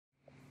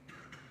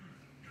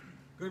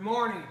Good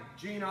morning.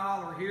 Gene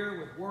Aller here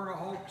with Word of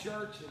Hope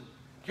Church in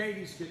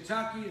Cadiz,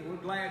 Kentucky, and we're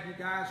glad you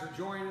guys are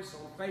joining us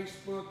on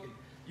Facebook and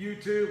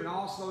YouTube, and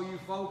also you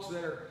folks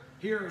that are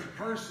here in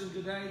person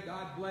today.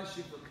 God bless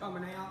you for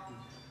coming out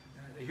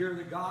and to hear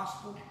the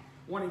gospel.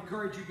 I want to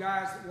encourage you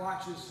guys that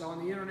watch us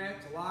on the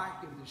internet to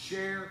like and to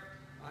share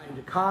and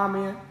to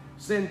comment,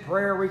 send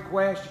prayer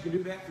requests. You can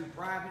do that through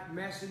private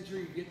messenger.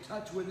 You can get in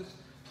touch with us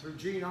through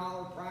Gene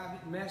Aller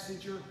private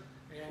messenger,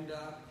 and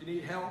if you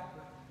need help,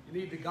 you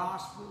need the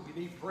gospel,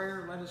 you need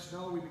prayer, let us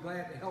know. We'd be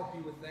glad to help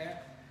you with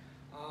that.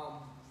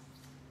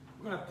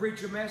 We're going to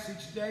preach a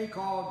message today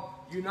called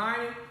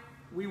United,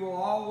 We Will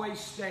Always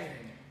Stand.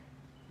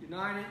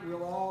 United,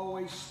 we'll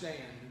always stand.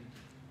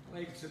 I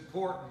think it's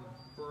important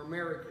for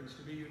Americans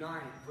to be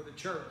united, for the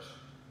church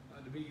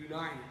to be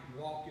united and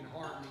walk in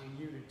harmony and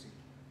unity.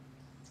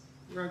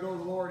 We're going to go to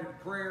the Lord in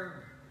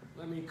prayer.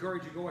 Let me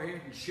encourage you to go ahead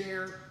and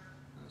share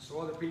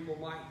so other people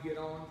might get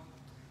on.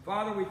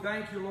 Father, we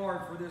thank you,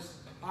 Lord, for this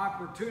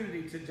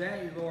opportunity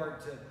today, Lord,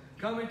 to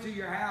come into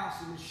your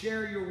house and to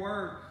share your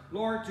word.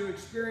 Lord, to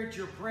experience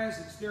your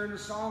presence during the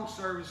song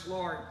service,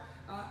 Lord.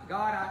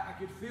 God, I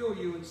could feel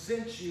you and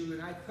sense you,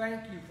 and I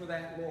thank you for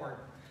that, Lord.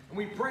 And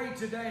we pray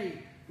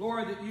today,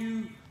 Lord, that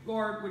you,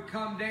 Lord, would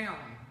come down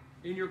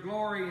in your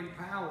glory and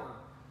power.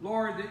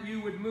 Lord, that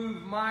you would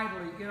move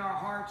mightily in our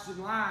hearts and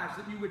lives,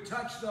 that you would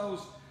touch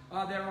those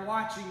that are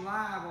watching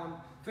live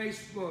on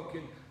Facebook,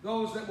 and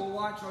those that will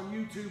watch on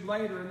YouTube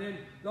later, and then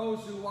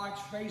those who watch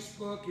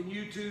Facebook and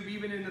YouTube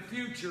even in the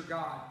future,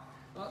 God.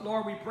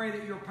 Lord, we pray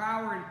that your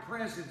power and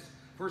presence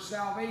for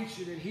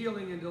salvation and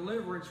healing and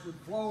deliverance would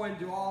flow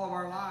into all of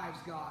our lives,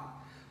 God.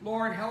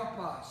 Lord, help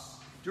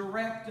us,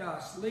 direct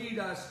us, lead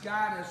us,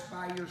 guide us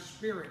by your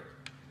Spirit.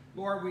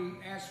 Lord, we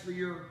ask for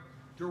your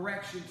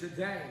direction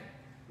today.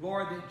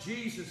 Lord, that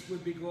Jesus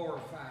would be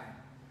glorified.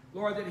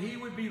 Lord, that he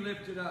would be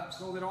lifted up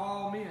so that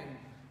all men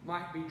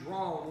might be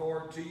drawn,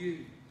 Lord, to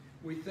you.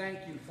 We thank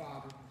you,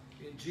 Father,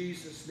 in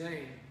Jesus'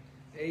 name.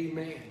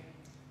 Amen.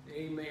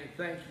 Amen.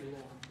 Thank you,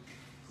 Lord.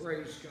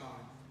 Praise God.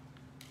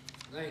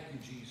 Thank you,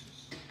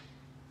 Jesus.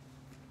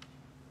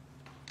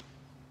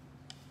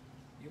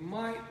 You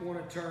might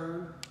want to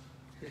turn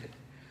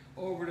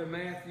over to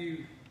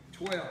Matthew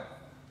 12.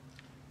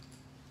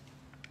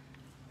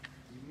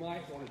 You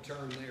might want to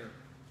turn there.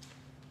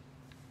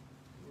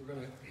 We're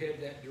going to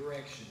head that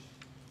direction.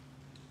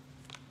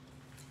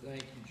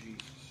 Thank you,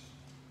 Jesus.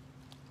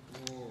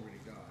 Glory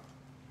to God.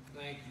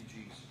 Thank you,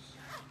 Jesus.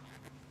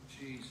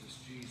 Jesus,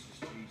 Jesus,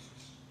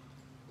 Jesus.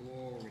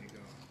 Glory to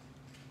God.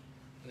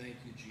 Thank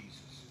you,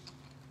 Jesus.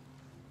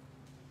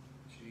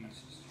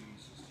 Jesus,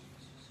 Jesus,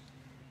 Jesus.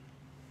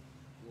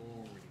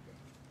 Glory to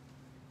God.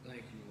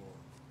 Thank you,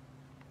 Lord.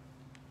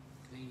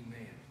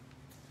 Amen.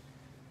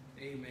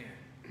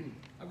 Amen.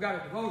 I've got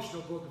a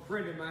devotional book a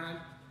friend of mine,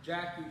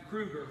 Jackie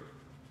Kruger,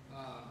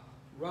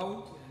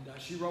 wrote,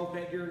 and she wrote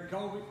that during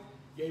COVID.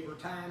 Gave her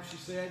time, she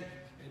said,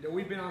 and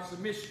we've been on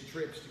some mission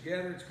trips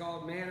together. It's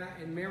called Manna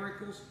and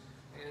Miracles,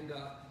 and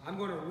I'm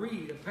going to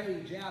read a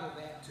page out of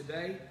that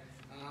today.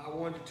 I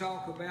wanted to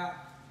talk about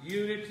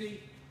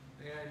unity,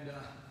 and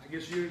I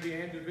guess unity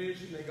and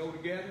division, they go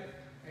together.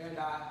 And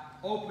I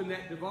opened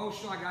that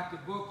devotional. I got the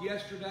book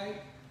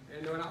yesterday,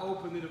 and when I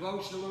opened the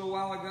devotion a little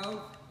while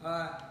ago,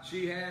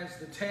 she has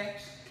the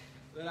text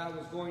that I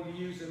was going to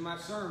use in my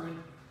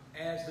sermon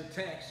as the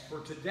text for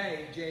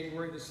today,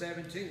 January the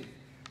 17th.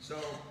 So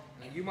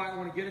you might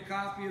want to get a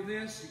copy of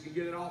this. You can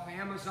get it off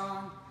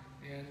Amazon,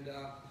 and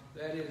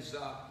that is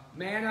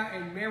Manna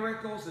and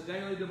Miracles, the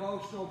Daily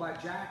Devotional by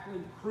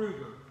Jacqueline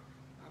Kruger.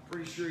 I'm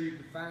pretty sure you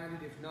can find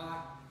it. If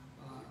not,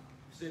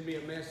 send me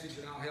a message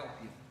and I'll help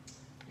you.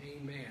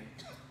 Amen.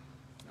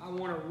 I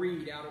want to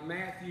read out of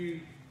Matthew,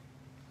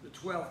 the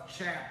 12th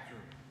chapter.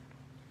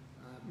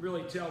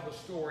 Really tell the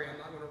story. I'm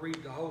not going to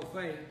read the whole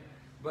thing,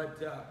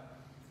 but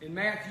in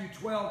Matthew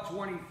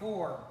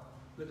 12:24,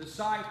 the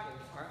disciples,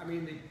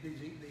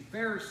 the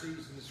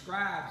Pharisees and the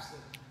scribes,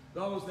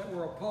 those that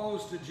were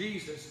opposed to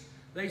Jesus,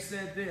 they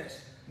said this: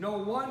 no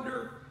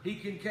wonder he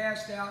can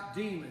cast out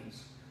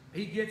demons.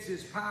 He gets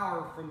his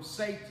power from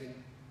Satan,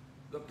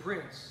 the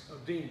prince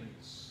of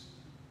demons.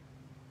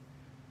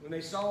 When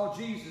they saw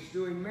Jesus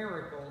doing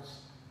miracles,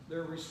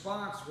 their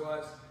response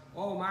was,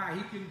 oh my,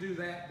 he can do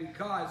that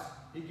because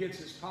he gets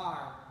his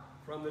power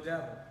from the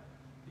devil.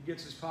 He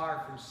gets his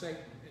power from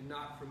Satan and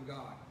not from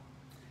God.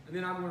 And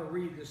then I'm going to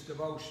read this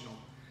devotional.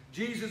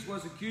 Jesus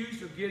was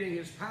accused of getting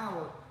his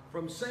power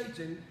from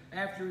Satan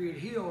after he had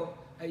healed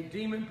a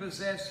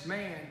demon-possessed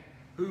man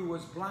who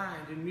was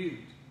blind and mute.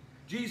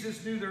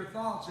 Jesus knew their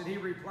thoughts, and he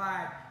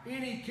replied,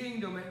 any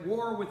kingdom at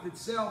war with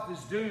itself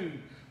is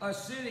doomed. A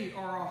city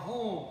or a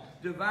home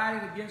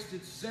divided against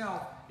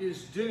itself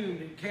is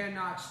doomed and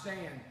cannot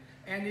stand.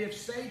 And if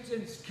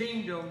Satan's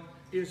kingdom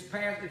is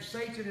if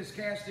Satan is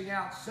casting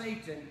out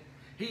Satan,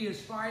 he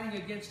is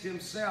fighting against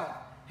himself.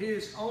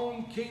 His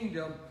own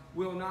kingdom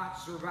will not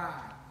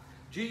survive.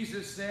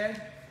 Jesus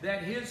said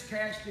that his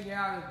casting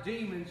out of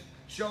demons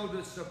showed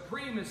the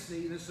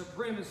supremacy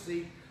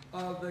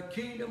of the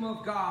kingdom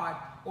of God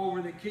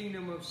over the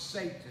kingdom of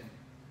Satan.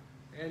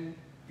 And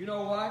you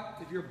know what?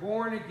 If you're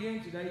born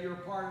again today, you're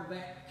a part of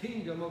that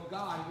kingdom of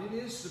God, and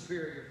it is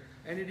superior,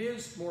 and it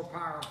is more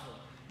powerful.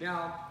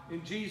 Now,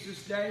 in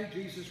Jesus' day,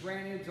 Jesus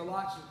ran into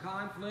lots of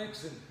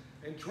conflicts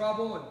and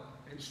trouble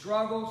and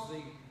struggles.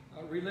 The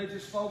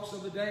religious folks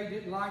of the day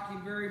didn't like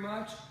him very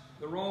much.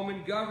 The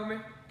Roman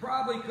government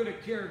probably could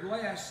have cared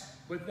less,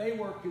 but they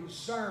were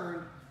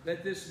concerned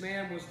that this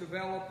man was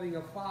developing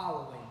a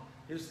following.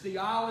 His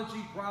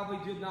theology probably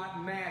did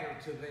not matter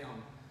to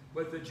them,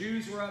 but the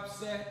Jews were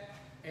upset,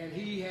 and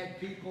he had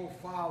people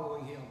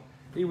following him.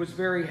 He was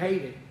very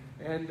hated.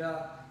 And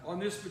on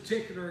this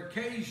particular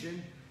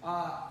occasion,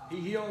 he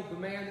healed the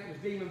man that was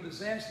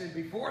demon-possessed, and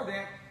before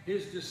that,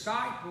 his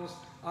disciples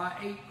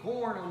ate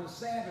corn on the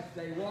Sabbath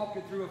day.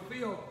 Walking through a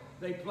field,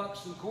 they plucked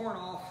some corn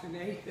off and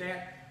ate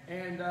that,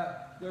 and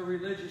the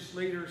religious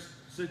leaders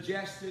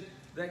suggested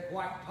that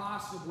quite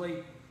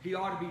possibly he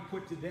ought to be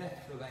put to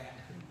death for that.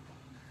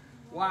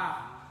 Wow,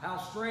 how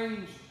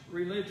strange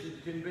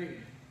religion can be.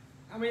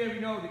 How many of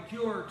you know the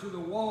cure to the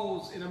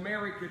woes in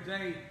America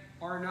today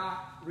are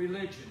not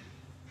religion?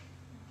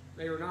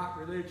 They are not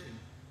religion.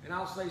 And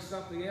I'll say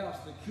something else.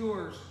 The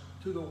cures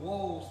to the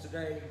woes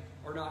today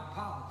are not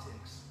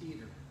politics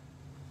either.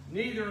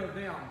 Neither of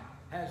them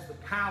has the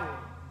power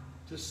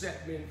to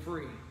set men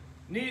free.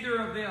 Neither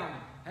of them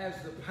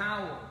has the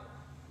power,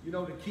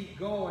 to keep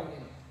going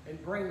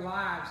and bring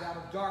lives out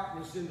of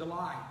darkness into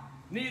light.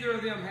 Neither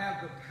of them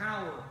have the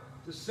power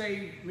to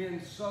save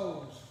men's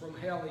souls from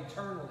hell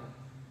eternally.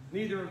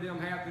 Neither of them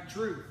have the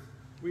truth.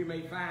 We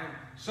may find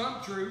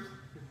some truth.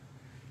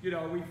 We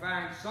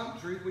find some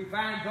truth. We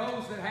find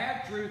those that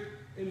have truth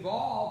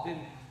involved in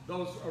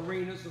those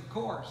arenas, of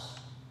course.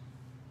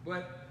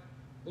 But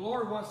the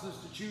Lord wants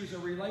us to choose a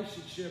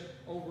relationship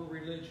over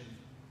religion.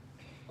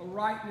 A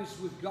rightness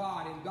with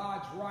God and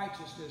God's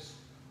righteousness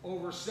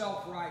over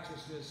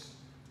self-righteousness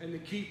and the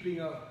keeping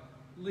of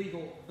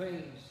legal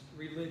things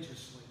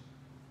religiously.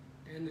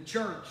 And the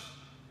church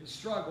is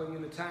struggling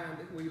in the time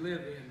that we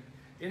live in.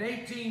 In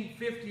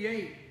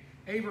 1858,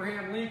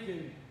 Abraham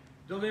Lincoln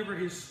delivered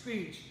his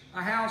speech,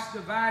 "A house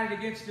divided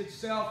against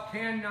itself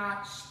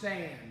cannot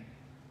stand."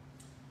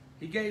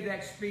 He gave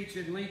that speech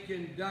in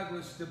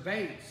Lincoln-Douglas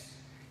debates.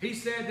 He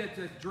said that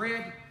the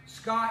Dred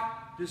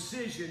Scott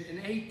decision in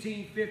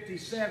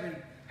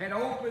 1857 had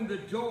opened the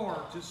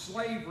door to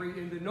slavery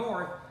in the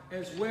North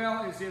as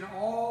well as in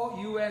all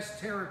U.S.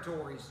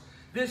 territories.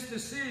 This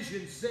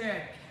decision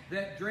said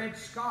that Dred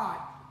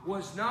Scott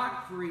was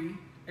not free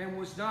and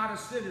was not a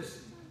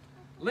citizen.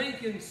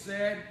 Lincoln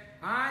said,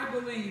 "I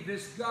believe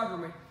this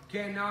government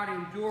cannot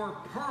endure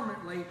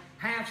permanently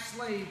half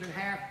slave and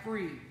half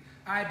free.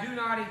 I do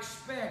not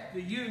expect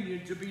the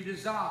Union to be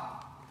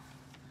dissolved.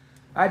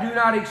 I do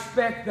not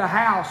expect the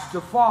house to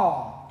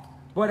fall,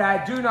 but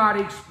I do not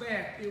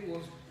expect it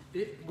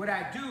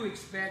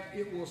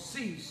will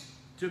cease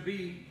to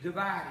be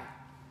divided.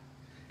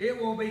 It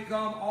will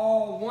become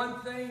all one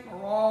thing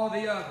or all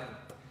the other."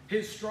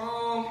 His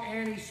strong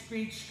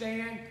anti-speech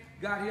stand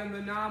got him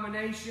the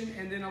nomination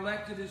and then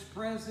elected as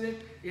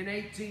president in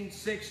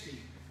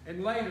 1860.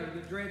 And later,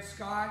 the Dred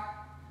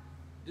Scott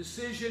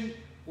decision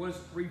was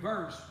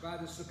reversed by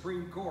the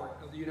Supreme Court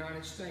of the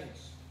United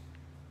States.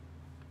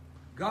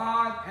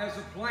 God has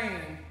a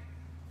plan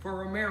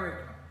for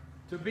America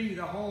to be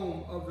the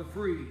home of the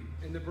free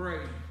and the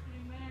brave.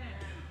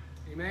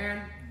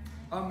 Amen.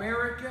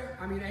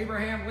 Amen.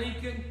 Abraham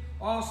Lincoln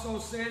also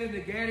said in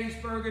the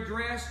Gettysburg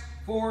Address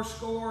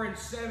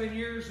 77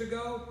 years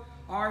ago,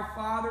 "Our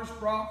fathers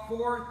brought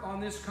forth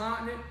on this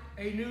continent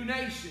a new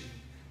nation,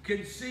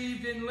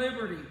 conceived in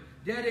liberty,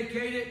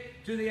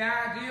 dedicated to the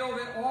ideal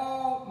that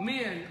all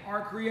men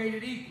are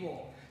created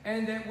equal,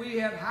 and that we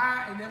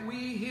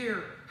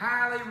here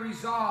highly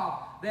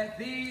resolve that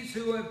these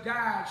who have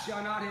died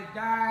shall not have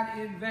died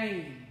in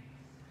vain,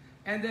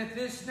 and that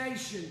this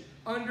nation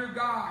under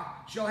God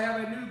shall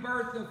have a new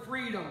birth of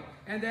freedom,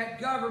 and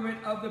that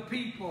government of the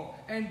people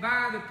and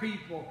by the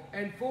people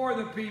and for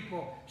the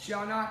people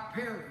shall not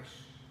perish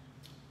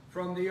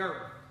from the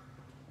earth."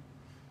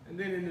 And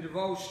then in the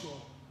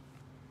devotional,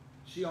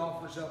 she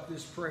offers up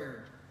this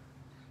prayer.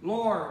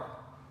 "Lord,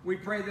 we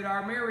pray that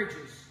our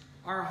marriages,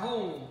 our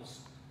homes,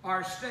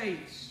 our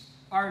states,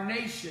 our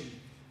nation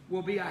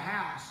will be a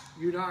house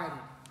united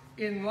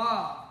in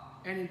love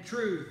and in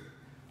truth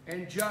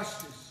and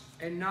justice,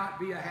 and not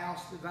be a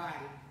house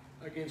divided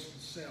against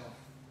itself."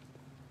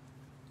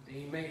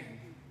 Amen.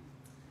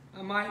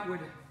 I would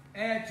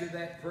add to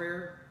that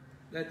prayer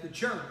that the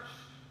church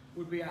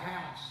would be a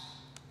house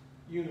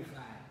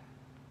unified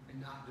and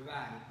not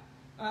divided.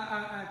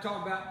 I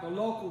talk about the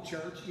local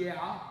church,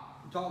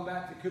 I'm talking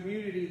about the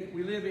community that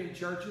we live in,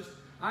 churches.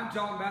 I'm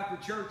talking about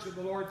the church of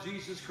the Lord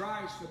Jesus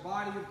Christ, the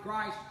body of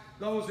Christ,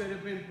 those that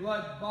have been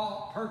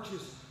blood-bought,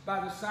 purchased by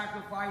the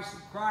sacrifice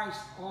of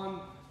Christ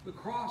on the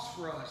cross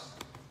for us.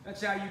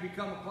 That's how you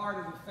become a part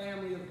of the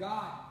family of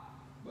God.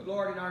 But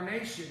Lord, in our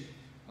nation,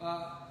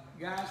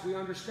 guys, we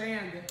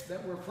understand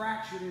that we're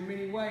fractured in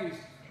many ways.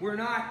 We're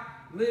not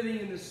living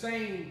in the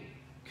same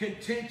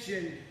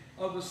contention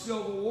of the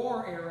Civil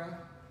War era,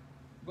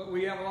 but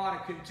we have a lot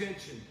of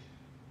contention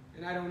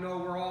And I don't know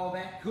where all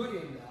that could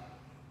end up.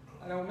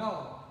 I don't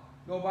know.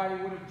 Nobody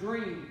would have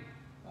dreamed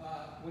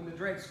when the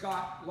Dred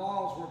Scott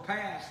laws were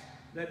passed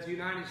that the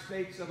United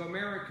States of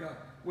America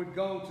would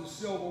go to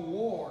civil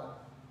war.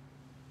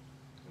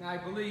 And I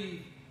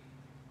believe,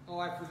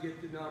 I forget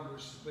the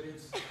numbers, but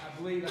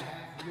I believe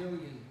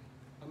 500,000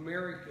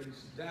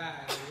 Americans died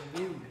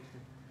or were wounded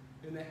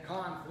in that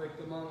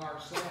conflict among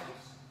ourselves.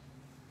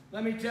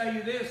 Let me tell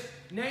you this,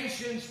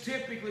 nations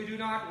typically do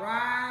not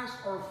rise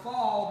or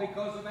fall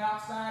because of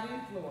outside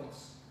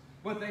influence,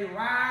 but they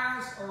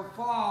rise or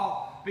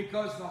fall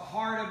because the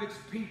heart of its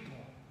people,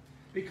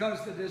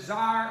 because the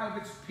desire of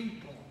its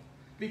people,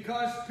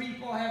 because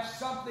people have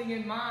something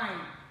in mind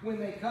when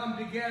they come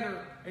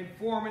together and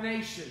form a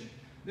nation.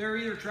 They're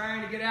either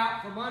trying to get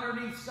out from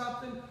underneath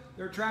something,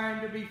 they're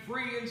trying to be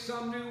free in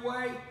some new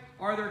way,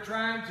 or they're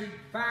trying to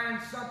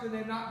find something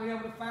they've not been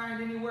able to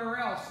find anywhere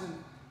else. And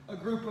a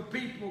group of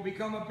people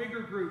become a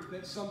bigger group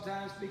that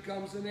sometimes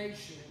becomes a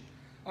nation.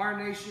 Our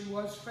nation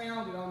was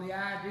founded on the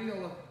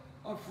ideal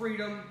of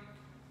freedom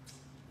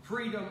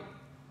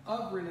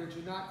of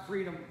religion, not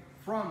freedom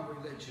from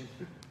religion.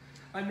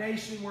 A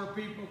nation where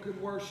people could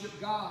worship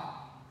God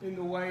in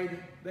the way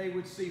that they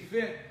would see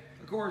fit.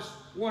 Of course,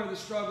 one of the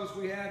struggles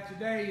we have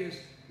today is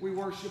we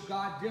worship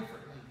God differently.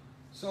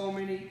 So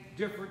many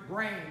different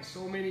brands,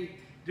 so many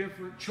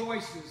different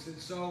choices, and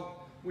so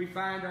we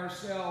find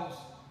ourselves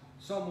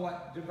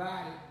somewhat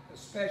divided,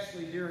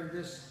 especially during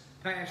this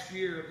past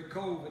year of the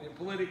COVID and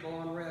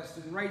political unrest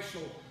and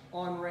racial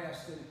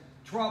unrest and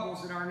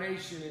troubles in our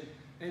nation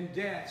and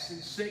deaths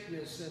and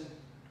sickness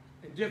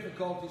and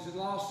difficulties and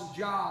loss of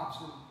jobs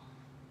and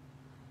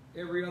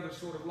every other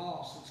sort of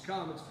loss that's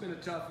come. It's been a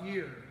tough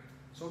year.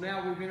 So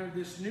now we've entered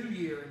this new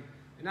year,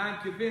 and I'm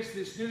convinced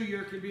this new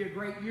year can be a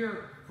great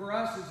year for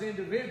us as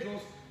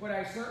individuals, but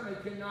I certainly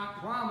cannot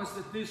promise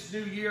that this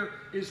new year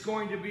is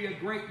going to be a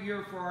great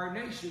year for our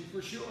nation,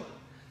 for sure.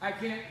 I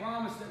can't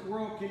promise that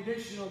world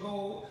conditions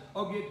will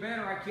get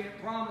better. I can't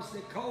promise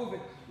that COVID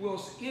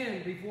will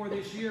end before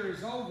this year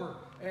is over.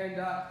 And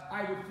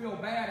I would feel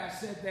bad. I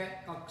said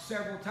that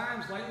several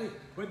times lately,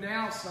 but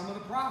now some of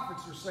the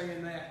prophets are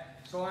saying that.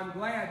 So I'm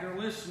glad they're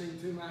listening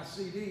to my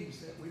CDs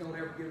that we don't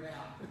ever give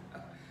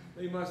out.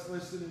 They must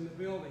listen in the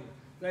building.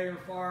 They are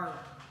far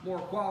more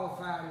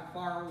qualified and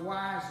far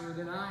wiser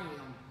than I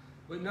am.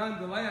 But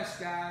nonetheless,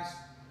 guys,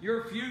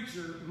 your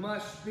future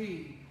must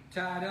be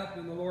tied up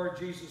in the Lord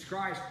Jesus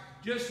Christ,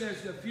 just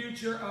as the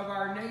future of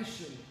our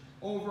nation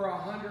over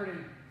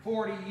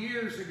 140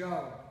 years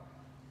ago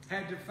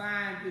had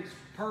defined its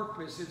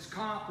purpose, its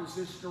compass,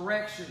 its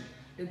direction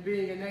in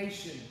being a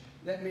nation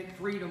that meant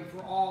freedom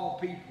for all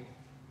people.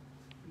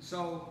 And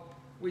so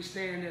we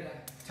stand at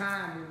a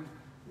time when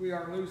we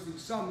are losing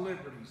some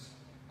liberties.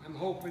 I'm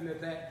hoping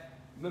that that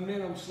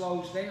momentum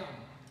slows down.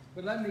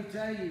 But let me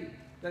tell you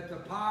that the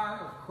power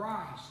of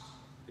Christ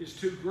is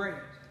too great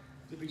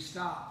to be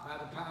stopped by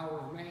the power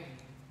of man.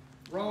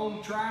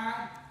 Rome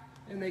tried,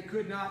 and they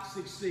could not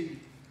succeed.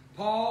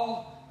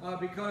 Paul,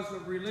 because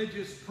of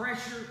religious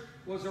pressure,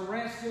 was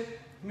arrested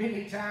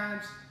many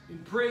times,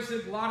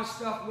 imprisoned. A lot of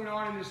stuff went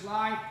on in his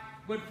life.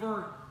 But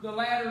for the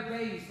latter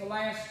days, the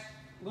last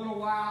little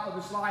while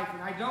of his life,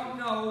 and I don't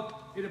know,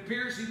 it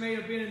appears he may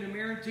have been in the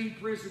Mamertine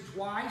prison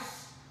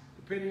twice,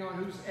 depending on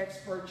whose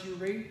experts you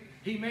read.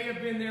 He may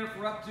have been there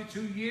for up to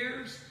 2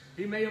 years.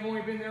 He may have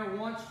only been there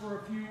once for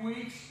a few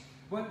weeks.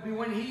 But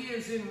when he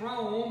is in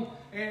Rome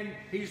and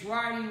he's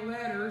writing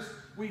letters,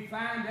 we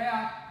find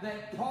out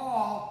that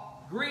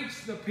Paul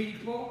greets the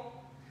people,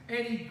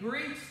 and he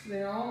greets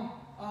them,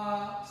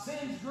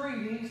 sends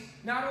greetings,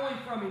 not only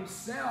from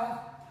himself,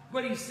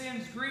 but he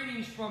sends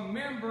greetings from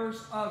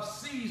members of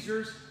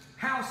Caesar's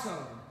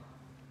household.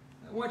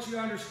 I want you to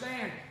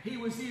understand, he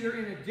was either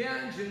in a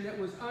dungeon that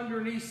was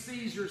underneath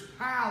Caesar's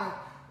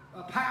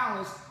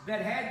palace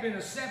that had been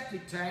a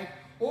septic tank,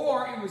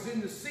 or it was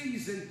in the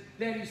season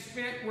that he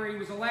spent where he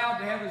was allowed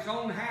to have his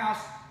own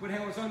house, but he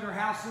was under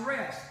house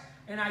arrest.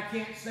 And I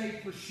can't say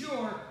for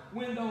sure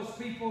when those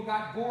people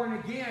got born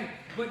again,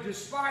 but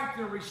despite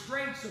the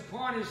restraints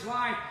upon his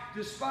life,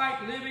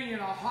 despite living in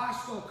a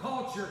hostile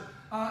culture,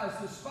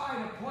 despite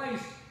a place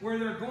where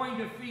they're going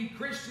to feed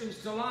Christians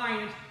to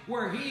lions,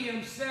 where he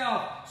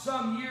himself,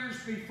 some years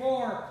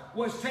before,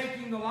 was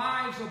taking the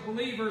lives of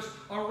believers,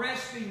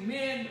 arresting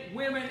men,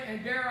 women,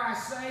 and dare I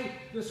say,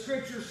 the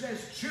scripture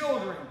says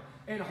children,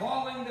 and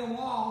hauling them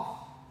off.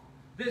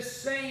 This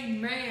same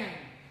man,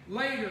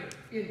 later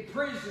in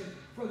prison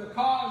for the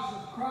cause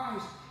of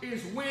Christ,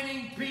 is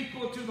winning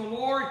people to the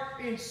Lord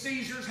in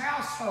Caesar's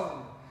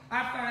household.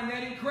 I find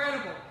that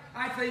incredible.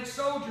 I think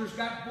soldiers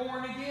got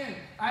born again.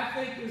 I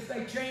think as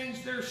they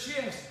changed their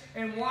shifts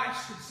and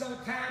watched that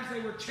sometimes they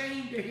were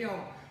chained to him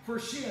for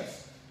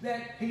shifts,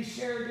 that he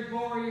shared the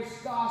glorious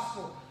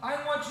gospel. I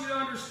want you to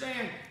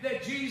understand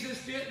that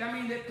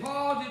that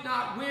Paul did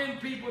not win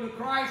people to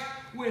Christ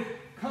with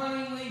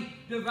cunningly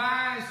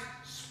devised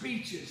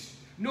speeches.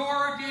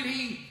 Nor did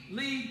he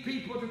lead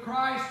people to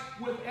Christ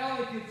with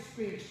elegant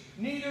speech.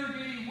 Neither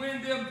did he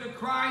win them to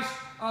Christ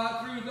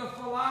through the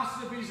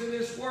philosophies of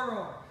this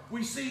world.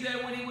 We see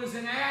that when he was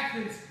in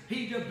Athens,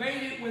 he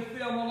debated with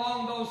them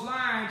along those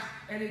lines,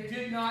 and it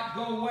did not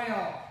go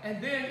well.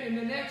 And then in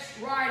the next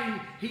writing,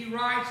 he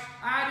writes,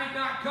 I did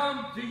not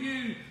come to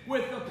you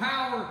with the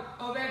power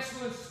of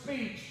excellent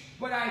speech,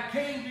 but I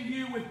came to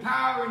you with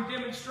power and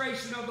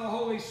demonstration of the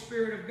Holy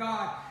Spirit of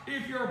God.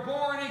 If you're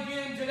born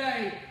again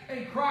today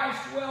and Christ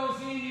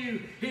dwells in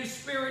you, His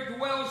Spirit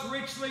dwells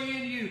richly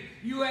in you,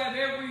 you have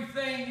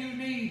everything you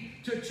need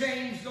to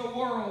change the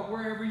world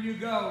wherever you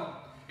go.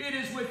 It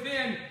is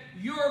within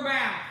your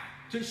mouth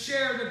to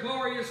share the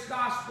glorious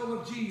gospel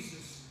of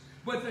Jesus.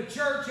 But the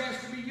church has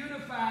to be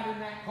unified in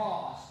that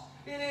cause.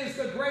 It is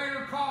the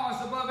greater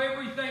cause above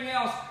everything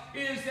else,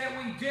 is that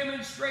we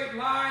demonstrate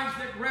lives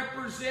that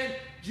represent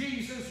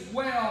Jesus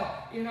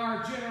well in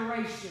our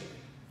generation.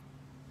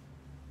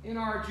 In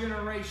our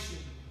generation.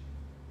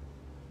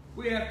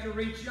 We have to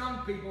reach young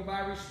people by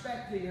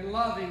respecting and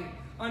loving,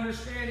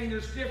 understanding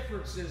there's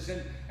differences,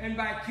 and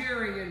by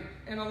caring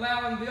and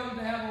allowing them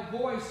to have a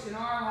voice in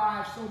our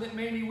lives so that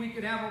maybe we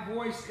could have a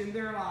voice in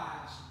their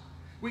lives.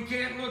 We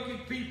can't look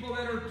at people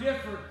that are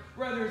different,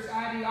 whether it's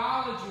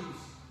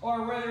ideologies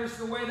or whether it's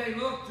the way they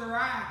look or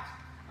act.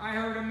 I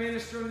heard a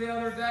minister the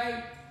other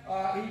day.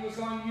 He was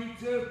on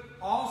YouTube.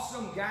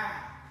 Awesome guy.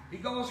 He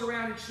goes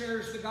around and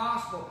shares the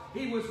gospel.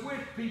 He was with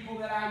people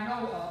that I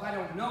know of. I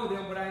don't know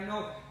them, but I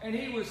know. And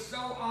he was so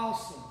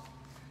awesome.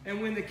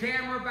 And when the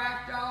camera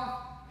backed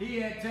off, he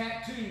had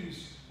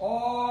tattoos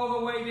all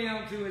the way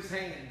down to his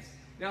hands.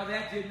 Now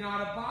that did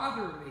not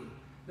bother me.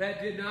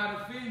 That did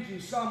not offend you.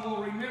 Some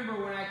will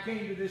remember when I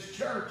came to this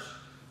church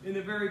in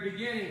the very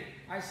beginning.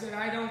 I said,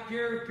 I don't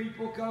care if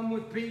people come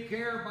with pink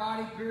hair,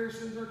 body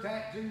piercings, or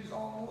tattoos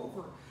all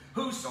over.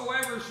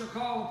 Whosoever shall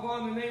call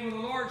upon the name of the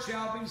Lord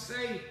shall be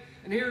saved.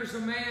 And here's a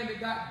man that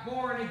got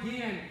born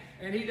again,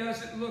 and he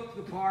doesn't look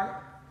the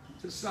part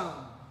to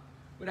some.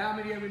 But how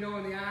many of you know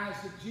in the eyes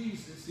of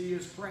Jesus, he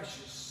is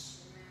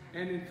precious?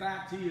 And in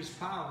fact, he is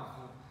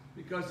powerful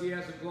because he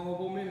has a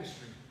global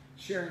ministry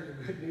sharing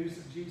the good news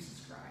of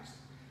Jesus Christ.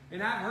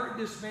 And I've heard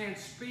this man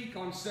speak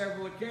on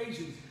several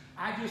occasions.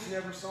 I just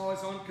never saw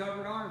his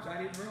uncovered arms.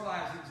 I didn't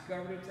realize he was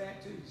covered in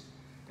tattoos.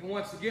 And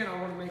once again, I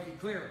want to make it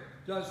clear,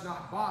 it does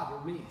not bother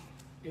me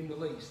in the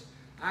least.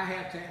 I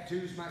have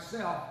tattoos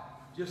myself,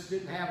 just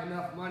didn't have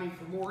enough money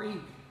for more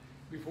ink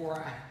before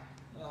I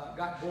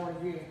got born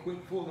again and quit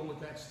fooling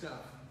with that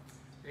stuff.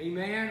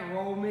 Amen, or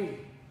oh me.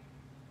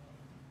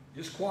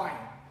 Just quiet.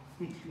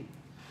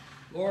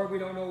 Lord, we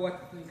don't know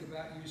what to think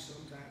about you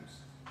sometimes.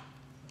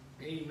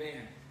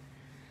 Amen.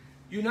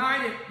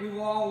 United, we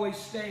will always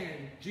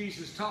stand.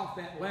 Jesus taught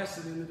that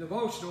lesson in the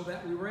devotional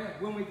that we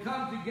read. When we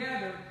come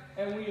together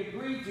and we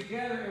agree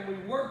together and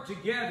we work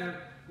together,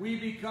 we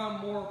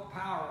become more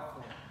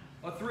powerful.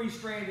 A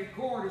three-stranded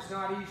cord is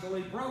not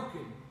easily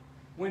broken.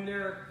 When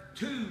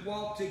two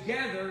walk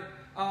together,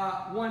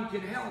 one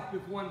can help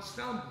if one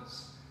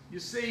stumbles. You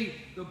see,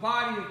 the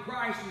body of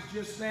Christ is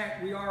just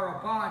that. We are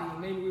a body. And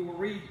maybe we will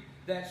read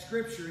that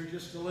scripture in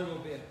just a little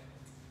bit.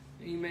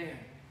 Amen.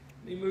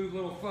 Let me move a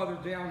little further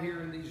down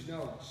here in these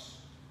notes.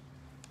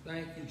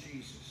 Thank you,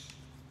 Jesus.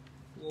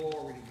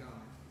 Glory to God.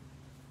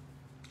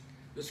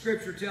 The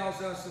scripture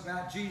tells us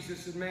about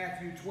Jesus in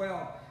Matthew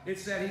 12. It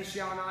said, he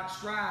shall not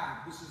strive.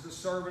 This is the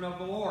servant of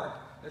the Lord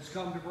that's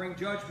come to bring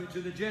judgment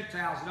to the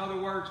Gentiles. In other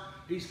words,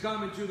 he's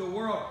come into the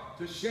world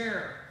to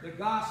share the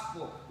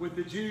gospel with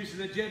the Jews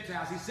and the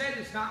Gentiles. He said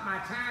it's not my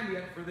time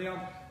yet for them,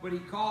 but he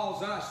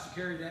calls us to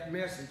carry that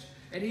message.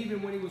 And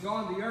even when he was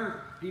on the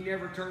earth, he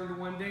never turned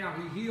one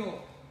down. He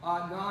healed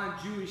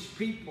non-Jewish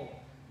people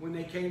when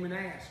they came and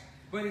asked.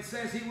 But it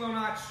says he will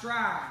not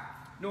strive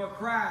nor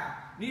cry,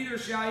 neither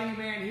shall any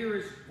man hear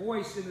his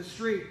voice in the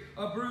street.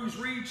 A bruised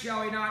reed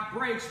shall he not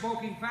break,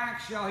 smoking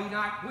flax shall he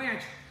not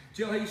quench,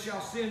 till he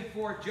shall send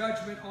forth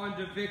judgment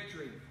unto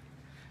victory.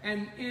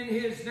 And in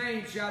his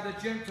name shall the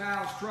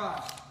Gentiles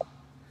trust.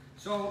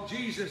 So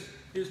Jesus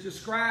is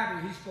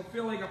describing, he's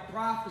fulfilling a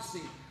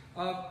prophecy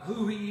of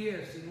who he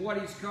is and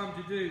what he's come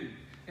to do.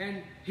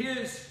 And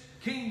his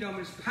kingdom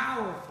is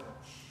powerful,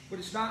 but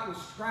it's not with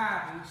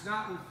striving, it's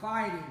not with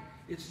fighting,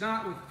 it's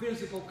not with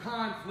physical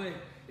conflict,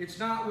 it's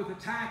not with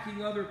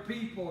attacking other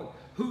people and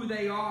who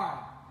they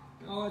are.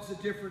 No, it's a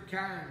different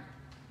kind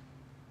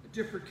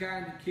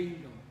of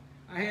kingdom.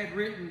 I had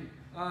written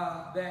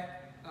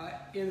that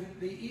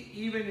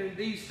even in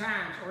these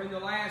times, or in the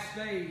last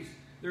days,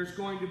 there's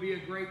going to be a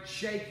great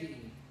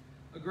shaking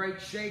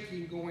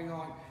going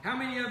on. How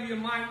many of you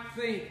might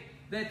think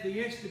that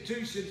the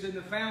institutions and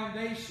the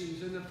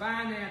foundations and the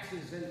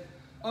finances and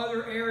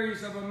other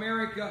areas of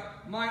America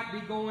might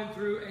be going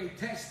through a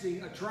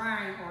testing, a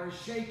trying, or a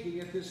shaking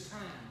at this time?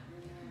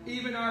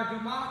 Even our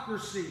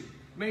democracy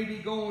may be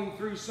going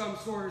through some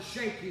sort of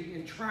shaking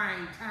and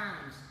trying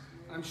times.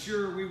 I'm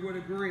sure we would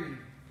agree.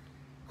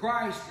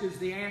 Christ is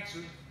the answer.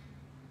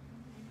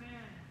 Amen.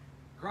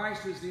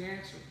 Christ is the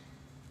answer.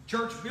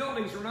 Church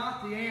buildings are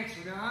not the answer.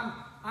 Now,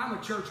 I'm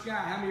a church guy.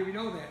 How many of you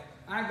know that?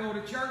 I go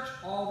to church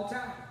all the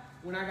time.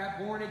 When I got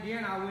born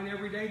again, I went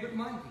every day but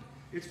Monday.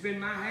 It's been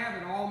my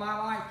habit all my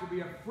life to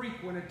be a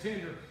frequent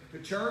attender to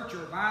church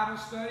or Bible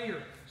study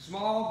or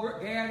small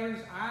gatherings.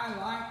 I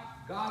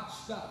like God's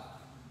stuff.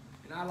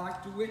 And I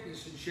like to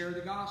witness and share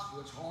the gospel.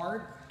 It's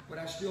hard, but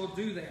I still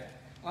do that.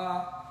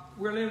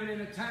 We're living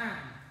in a time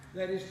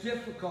that is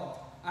difficult.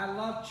 I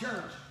love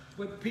church,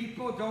 but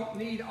people don't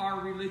need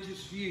our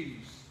religious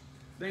views.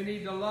 They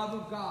need the love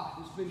of God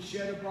that's been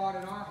shed abroad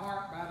in our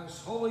heart by the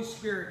Holy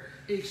Spirit,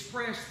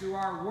 expressed through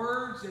our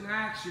words and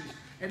actions.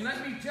 And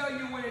let me tell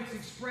you when it's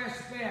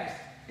expressed best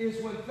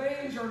is when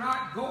things are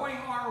not going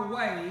our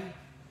way,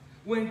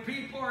 when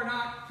people are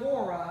not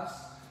for us,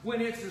 when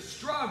it's a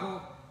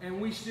struggle and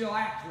we still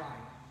act right.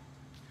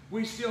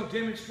 We still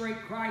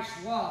demonstrate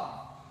Christ's love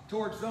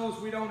towards those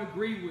we don't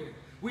agree with.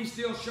 We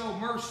still show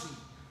mercy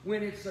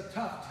when it's a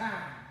tough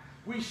time.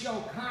 We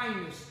show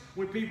kindness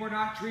when people are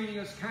not treating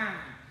us kind.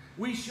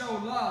 We show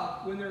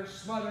love when they're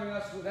smothering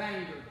us with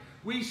anger.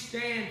 We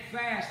stand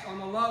fast on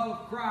the love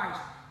of Christ.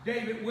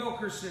 David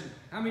Wilkerson,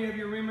 how many of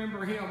you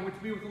remember him? Went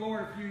to be with the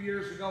Lord a few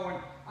years ago, and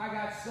I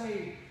got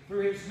saved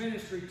through his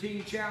ministry,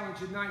 Teen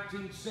Challenge, in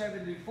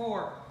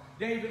 1974.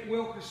 David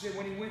Wilkerson,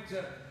 when he went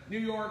to New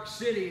York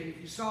City, and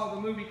if you saw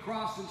the movie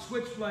Cross and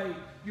Switchblade,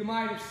 you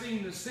might have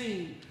seen the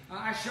scene.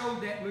 I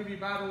showed that movie,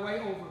 by the way,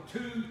 over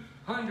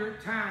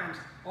 200 times,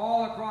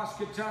 all across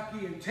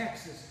Kentucky and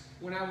Texas,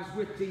 when I was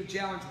with Teen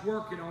Challenge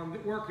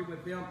working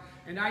with them.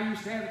 And I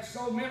used to have it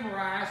so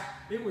memorized,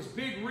 it was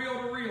big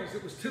reel-to-reels.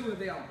 It was 2 of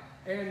them.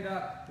 And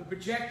the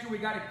projector, we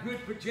got a good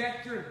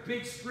projector, a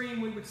big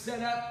screen we would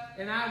set up,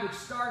 and I would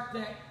start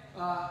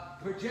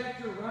that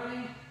projector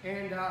running,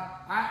 and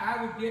I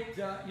would get,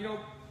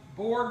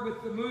 bored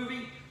with the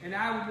movie, and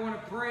I would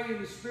want to pray in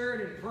the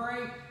Spirit and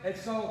pray. And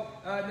so,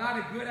 not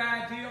a good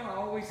idea. I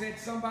always had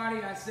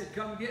somebody, I said,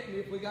 come get me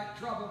if we got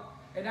trouble.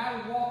 And I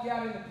would walk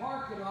out in the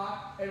parking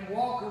lot and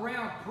walk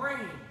around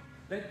praying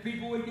that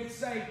people would get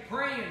saved,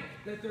 praying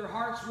that their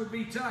hearts would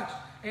be touched.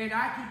 And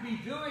I could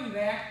be doing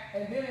that,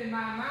 and then in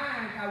my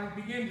mind, I would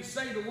begin to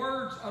say the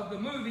words of the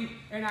movie,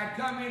 and I'd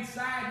come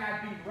inside, and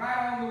I'd be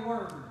right on the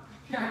word.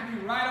 I'd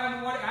be right on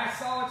the word. I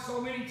saw it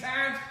so many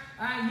times,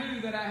 I knew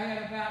that I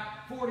had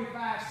about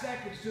 45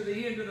 seconds to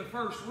the end of the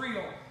first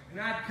reel. And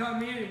I'd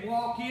come in and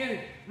walk in and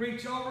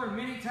reach over, and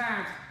many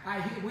times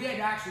we had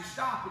to actually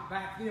stop it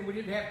back then. We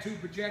didn't have 2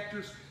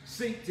 projectors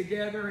synced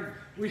together, and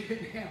we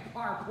didn't have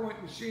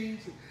PowerPoint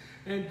machines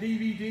and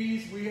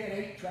DVDs. We had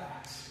 8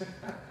 tracks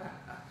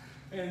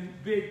and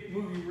big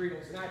movie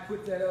reels, and I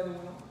put that other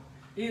one on.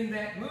 In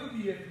that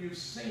movie, if you've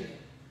seen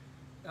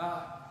it,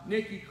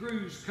 Nicky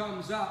Cruz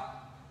comes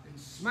up and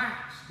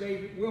smacks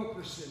David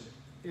Wilkerson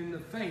in the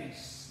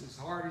face as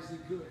hard as he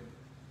could.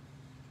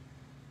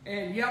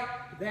 And yep,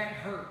 that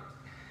hurt.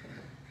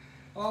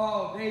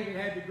 Oh, David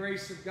had the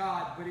grace of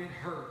God, but it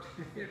hurt.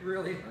 It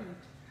really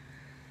hurt.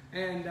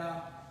 And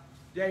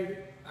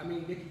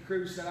Nicky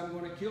Cruz said, I'm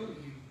going to kill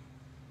you.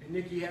 And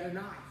Nicky had a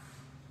knife.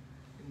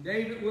 And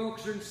David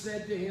Wilkerson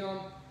said to him,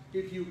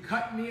 if you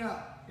cut me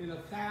up in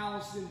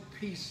 1,000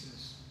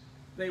 pieces,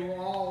 they will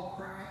all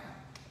cry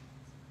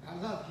out. I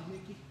love you,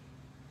 Nicky.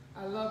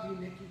 I love you,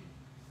 Nicky.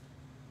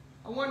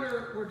 I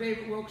wonder where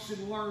David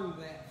Wilkerson learned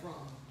that from.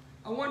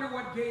 I wonder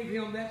what gave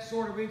him that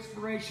sort of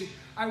inspiration.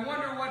 I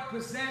wonder what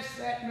possessed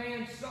that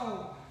man's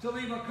soul to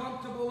leave a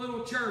comfortable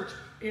little church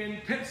in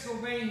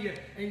Pennsylvania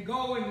and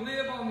go and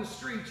live on the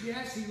streets.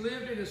 Yes, he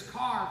lived in his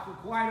car for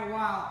quite a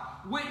while,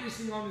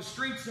 witnessing on the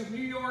streets of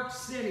New York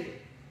City.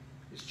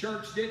 His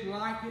church didn't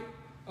like it.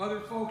 Other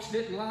folks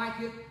didn't like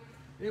it.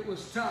 It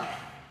was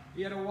tough.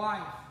 He had a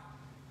wife,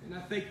 and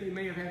I think they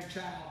may have had a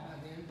child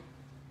by then.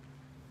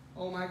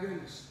 Oh, my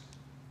goodness.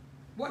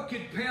 What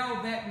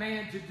compelled that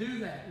man to do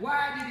that?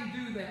 Why did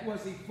he do that?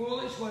 Was he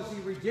foolish? Was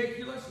he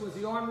ridiculous? Was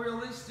he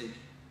unrealistic?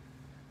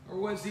 Or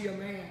was he a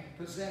man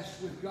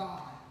possessed with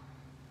God?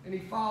 And he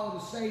followed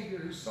a Savior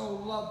who so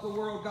loved the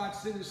world, God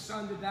sent His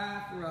Son to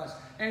die for us.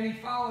 And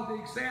he followed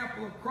the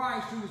example of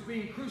Christ, who was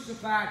being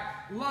crucified,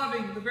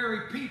 loving the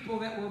very people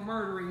that were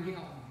murdering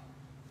Him.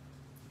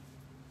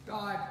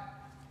 God,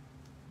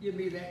 give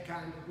me that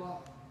kind of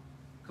love.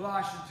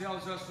 Colossians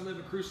tells us to live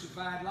a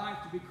crucified life,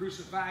 to be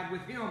crucified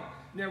with Him.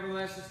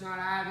 Nevertheless, it's not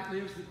I that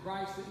lives, but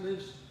Christ that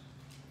lives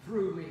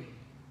through me.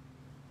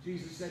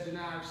 Jesus said,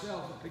 deny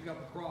ourselves and pick up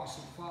a cross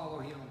and follow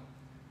Him.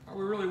 Are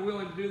we really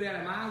willing to do that?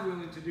 Am I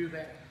willing to do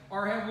that?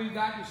 Or have we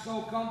gotten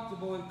so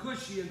comfortable and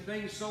cushy and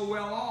things so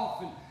well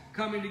off and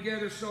coming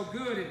together so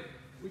good, and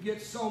we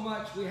get so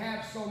much, we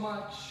have so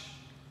much,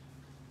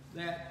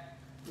 that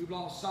we've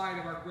lost sight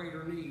of our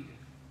greater need,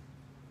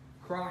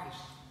 Christ,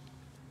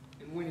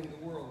 and winning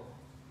the world.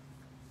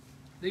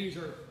 These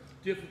are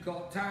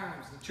difficult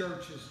times. The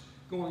church is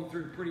going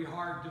through pretty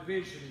hard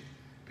division.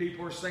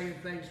 People are saying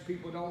things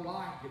people don't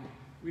like, and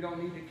we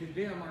don't need to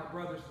condemn our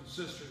brothers and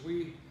sisters.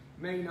 We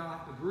may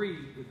not agree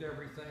with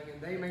everything,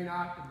 and they may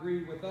not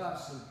agree with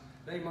us, and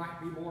they might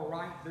be more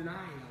right than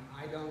I am.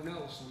 I don't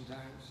know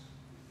sometimes.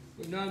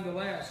 But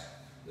nonetheless,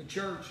 the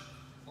church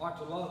ought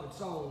to love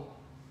its own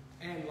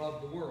and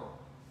love the world.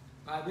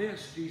 By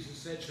this, Jesus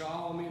said, shall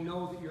all men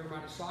know that you're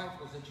my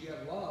disciples, that you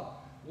have love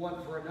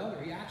one for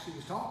another. He actually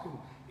was talking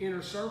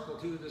inner circle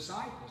to the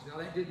disciples. Now,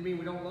 that didn't mean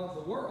we don't love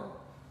the world.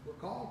 We're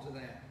called to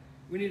that.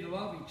 We need to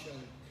love each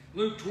other.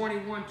 Luke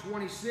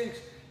 21:26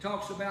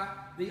 talks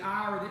about the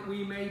hour that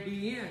we may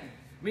be in.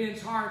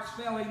 Men's hearts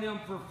failing them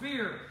for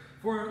fear,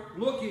 for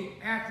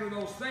looking after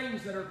those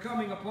things that are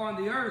coming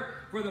upon the earth,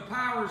 for the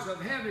powers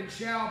of heaven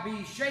shall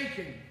be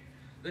shaken.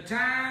 The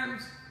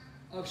times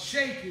of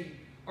shaking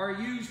are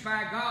used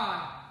by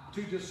God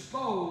to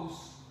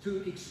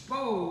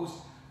expose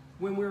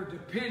when we're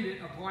dependent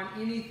upon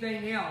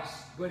anything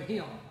else but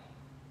Him.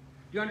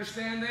 Do you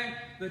understand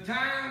that? The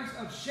times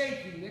of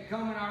shaking that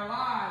come in our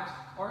lives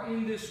or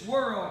in this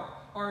world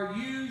are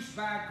used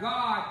by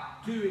God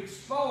to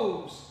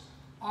expose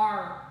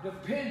our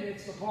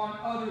dependence upon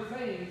other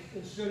things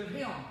instead of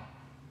Him.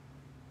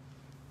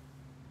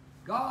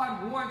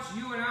 God wants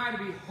you and I to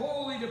be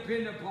wholly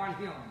dependent upon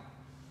Him,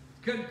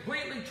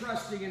 completely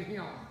trusting in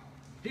Him.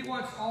 He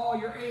wants all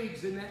your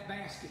eggs in that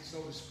basket,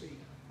 so to speak.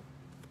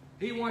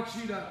 He wants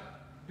you to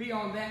be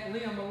on that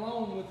limb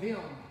alone with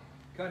Him,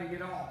 cutting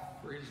it off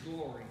for His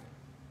glory.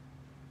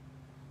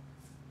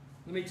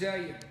 Let me tell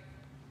you,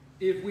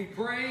 if we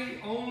pray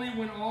only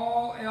when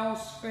all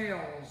else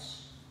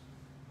fails,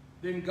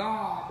 then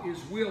God is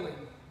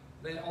willing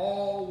that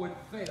all would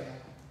fail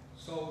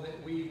so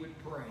that we would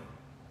pray.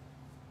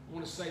 I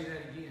want to say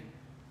that again.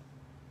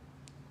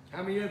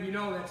 How many of you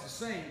know that's the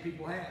saying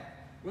people have?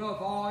 Well,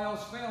 if all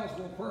else fails,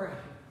 we'll pray.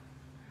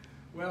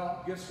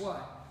 Well, guess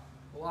what?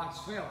 A lot's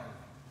failing.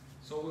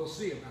 So we'll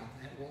see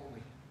about that, won't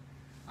we?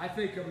 I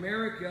think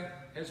America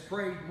has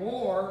prayed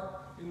more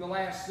in the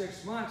last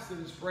 6 months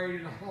than it's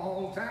prayed in a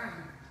long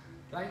time.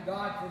 Thank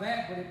God for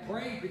that, but it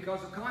prayed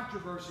because of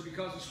controversy,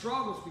 because of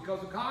struggles,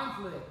 because of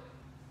conflict.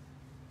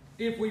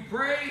 If we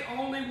pray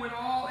only when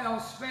all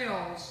else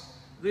fails,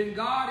 then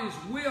God is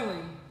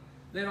willing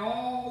that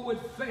all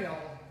would fail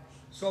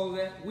so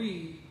that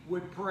we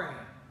would pray.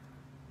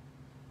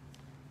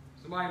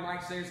 Somebody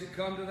might say, has it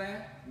come to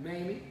that?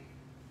 Maybe.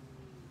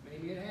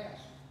 Maybe it has.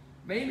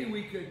 Maybe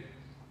we could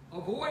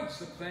avoid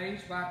some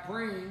things by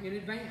praying in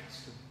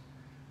advance.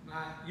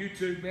 My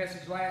YouTube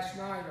message last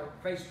night, or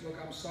Facebook,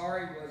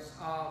 was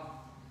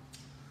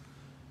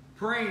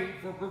praying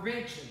for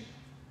prevention.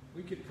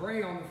 We could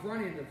pray on the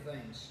front end of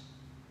things.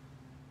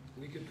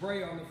 We could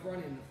pray on the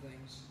front end of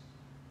things.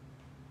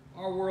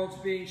 Our world's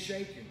being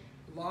shaken.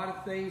 A lot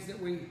of things that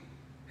we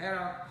had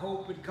our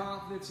hope and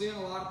confidence in,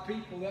 a lot of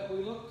people that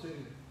we look to,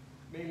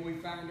 maybe we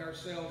find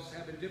ourselves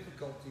having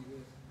difficulty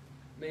with.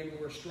 Maybe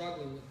we're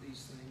struggling with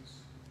these things.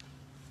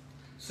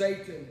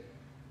 Satan,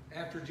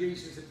 after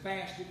Jesus had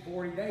fasted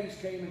 40 days,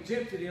 came and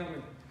tempted him.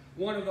 And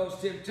one of those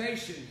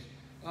temptations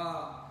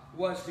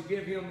was to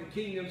give him the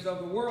kingdoms of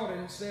the world.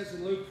 And it says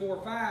in Luke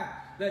 4:5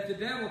 that the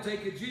devil,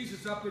 taking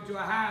Jesus up into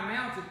a high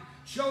mountain,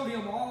 showed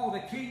him all the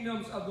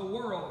kingdoms of the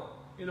world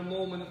in a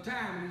moment of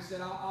time. And he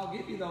said, I'll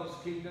give you those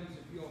kingdoms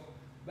if you'll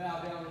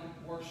bow down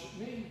and worship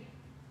me.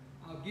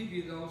 I'll give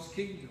you those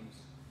kingdoms.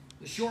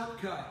 The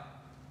shortcut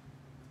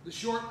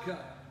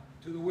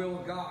to the will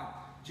of God.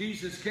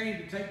 Jesus came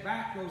to take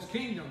back those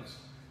kingdoms.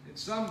 And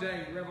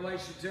someday,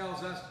 Revelation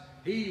tells us,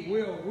 He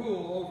will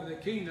rule over the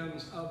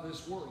kingdoms of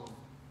this world.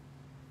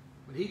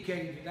 But He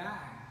came to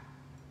die.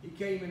 He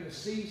came in a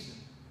season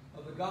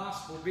of the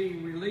gospel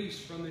being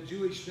released from the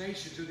Jewish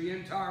nation to the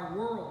entire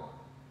world.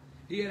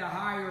 He had a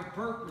higher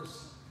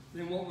purpose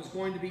than what was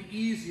going to be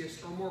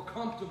easiest or more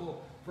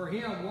comfortable for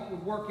Him, what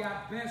would work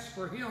out best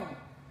for Him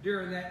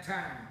during that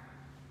time.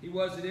 He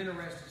wasn't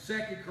interested.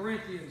 2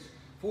 Corinthians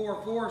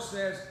 4:4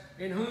 says,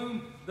 in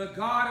whom the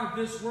God of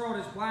this world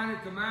has blinded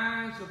the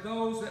minds of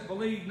those that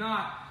believe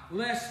not,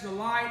 lest the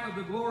light of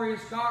the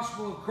glorious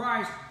gospel of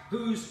Christ,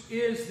 whose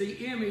is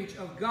the image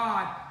of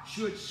God,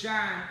 should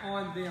shine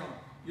on them.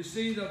 You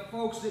see, the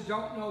folks that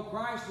don't know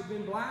Christ have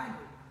been blinded,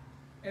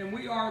 and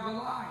we are the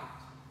light.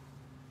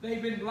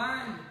 They've been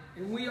blinded,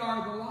 and we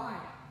are the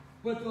light.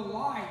 But the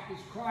light is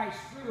Christ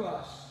through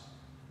us.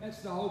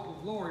 That's the hope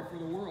of glory for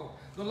the world.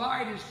 The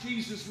light is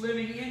Jesus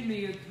living in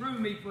me and through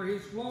me for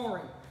His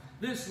glory.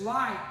 This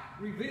light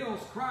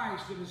reveals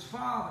Christ and His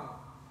Father.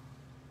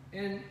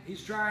 And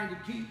He's trying to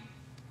keep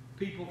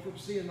people from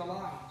seeing the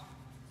light.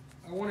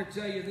 I want to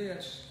tell you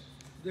this.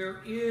 There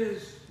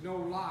is no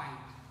light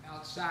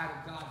outside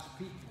of God's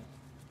people.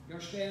 You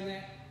understand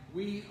that?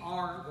 We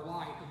are the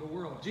light of the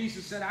world.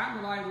 Jesus said, I'm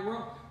the light of the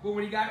world. But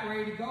when He got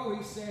ready to go,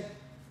 He said,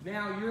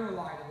 now you're the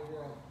light of the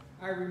world.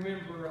 I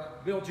remember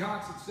Bill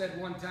Johnson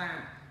said one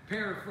time,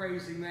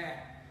 paraphrasing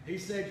that, he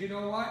said, you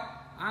know what?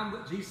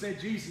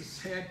 Jesus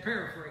said,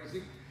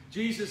 paraphrasing,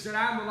 Jesus said,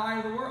 I'm the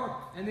light of the world.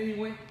 And then He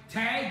went,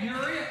 tag,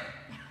 you're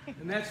it.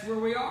 And that's where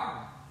we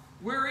are.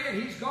 We're it.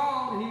 He's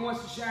gone, and He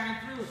wants to shine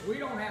through us. We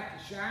don't have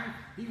to shine.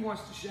 He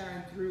wants to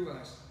shine through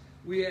us.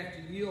 We have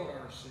to yield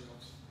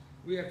ourselves.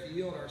 We have to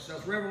yield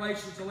ourselves.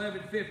 Revelations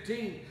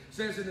 11:15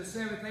 says, and the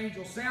seventh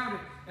angel sounded,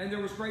 and there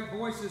was great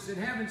voices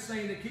in heaven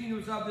saying, the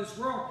kingdoms of this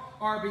world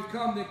are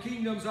become the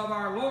kingdoms of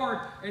our Lord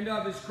and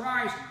of His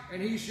Christ,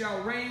 and He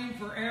shall reign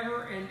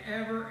forever and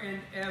ever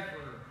and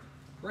ever.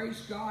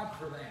 Praise God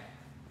for that.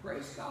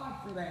 Praise God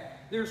for that.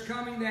 There's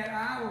coming that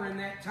hour and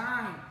that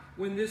time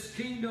when this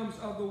kingdoms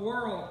of the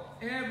world,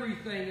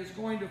 everything is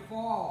going to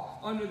fall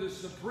under the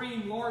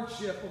supreme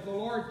lordship of the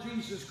Lord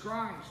Jesus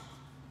Christ.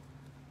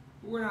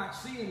 We're not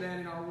seeing that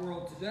in our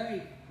world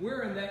today.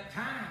 We're in that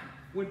time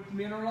when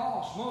men are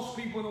lost. Most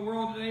people in the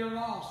world today are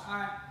lost.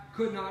 I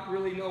could not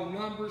really know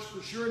numbers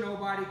for sure.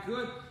 Nobody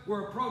could.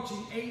 We're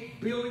approaching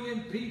 8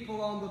 billion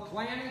people on the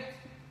planet.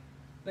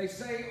 They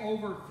say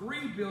over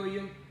 3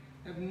 billion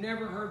have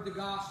never heard the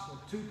gospel.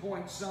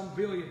 2-point-some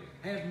billion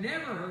have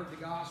never heard the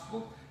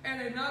gospel. And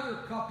another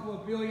couple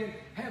of billion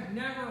have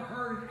never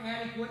heard an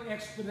adequate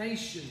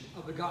explanation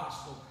of the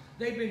gospel.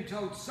 They've been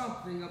told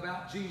something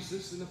about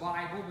Jesus in the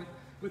Bible,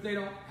 but they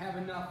don't have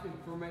enough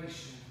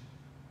information.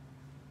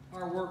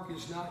 Our work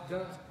is not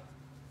done.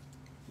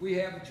 We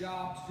have a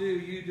job to do.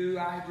 You do,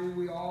 I do,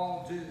 we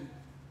all do.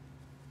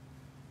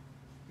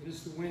 It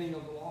is the winning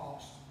of the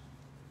lost.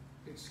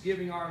 It's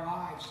giving our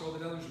lives so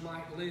that others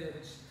might live.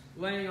 It's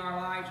laying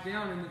our lives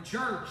down. In the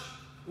church,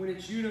 when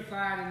it's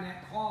unified in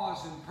that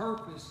cause and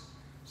purpose,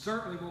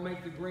 certainly will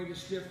make the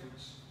greatest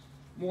difference.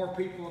 More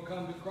people will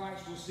come to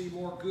Christ. We'll see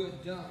more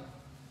good done.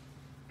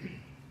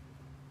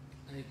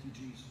 Thank you,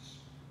 Jesus.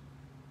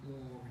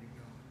 Glory to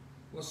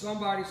God. Will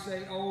somebody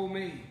say, oh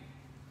me,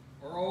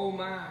 or oh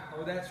my,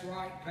 or that's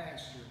right,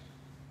 Pastor?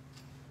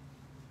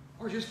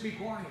 Or just be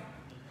quiet.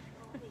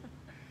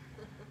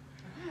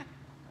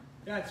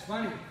 Yeah, it's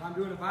funny. If I'm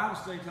doing a Bible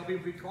study, tell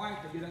people to be quiet,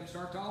 they'll get up and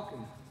start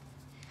talking.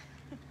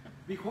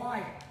 Be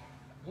quiet.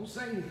 Don't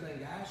say anything,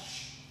 guys.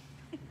 Shh.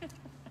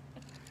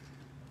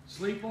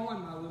 Sleep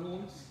on, my little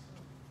ones.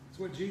 That's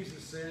what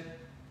Jesus said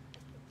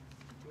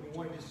when he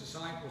wanted his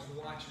disciples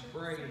to watch and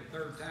pray. And the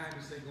third time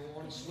he said, go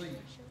on and sleep.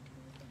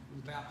 He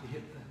was about to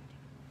hit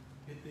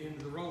the end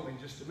of the road in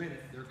just a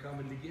minute. They're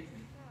coming to get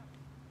me.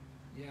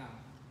 Yeah.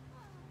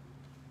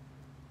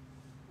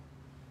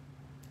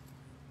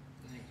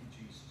 Thank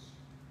you, Jesus.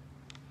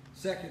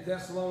 2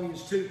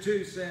 Thessalonians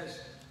 2:2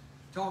 says,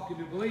 talking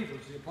to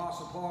believers, the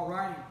Apostle Paul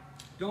writing,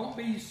 don't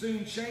be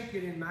soon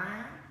shaken in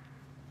mind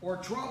or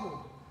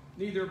troubled,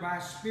 neither by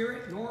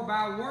spirit nor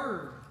by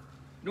word,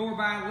 nor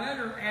by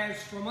letter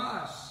as from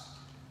us,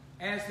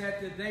 as that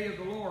the day of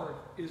the Lord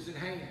is at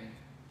hand.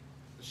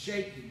 The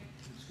shaking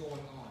that's going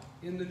on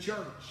in the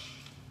church,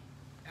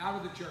 out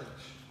of the church,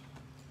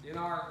 in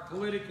our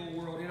political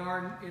world,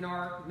 in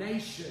our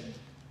nation,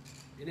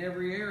 in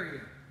every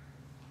area.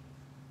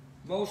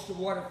 Most of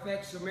what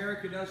affects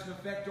America doesn't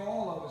affect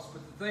all of us,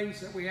 but the things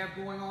that we have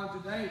going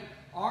on today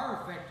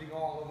are affecting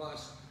all of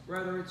us,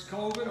 whether it's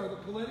COVID or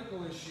the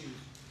political issues,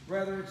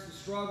 whether it's the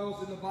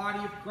struggles in the body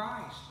of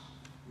Christ,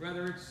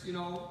 whether it's,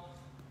 the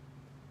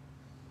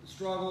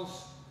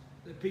struggles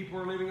that people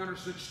are living under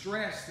such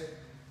stress that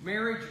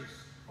marriages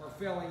are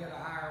failing at a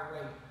higher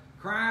rate.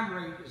 Crime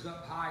rate is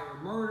up higher.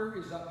 Murder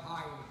is up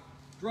higher.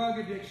 Drug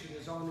addiction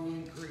is on the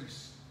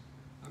increase.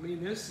 I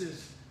mean, this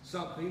is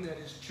something that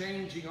is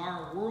changing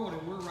our world,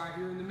 and we're right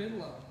here in the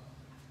middle of it.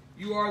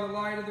 You are the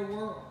light of the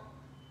world.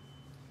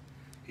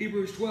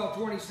 Hebrews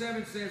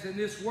 12:27 says, and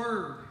this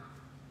word,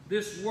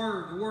 the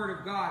word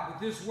of God, but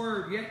this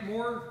word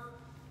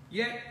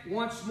yet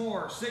once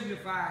more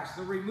signifies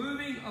the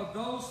removing of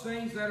those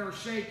things that are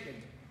shaken,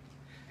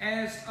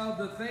 as of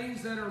the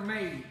things that are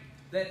made,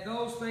 that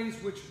those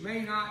things which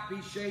may not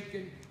be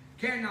shaken,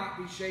 cannot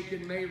be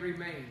shaken, may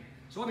remain.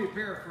 So let me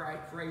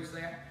paraphrase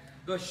that.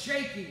 The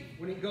shaking,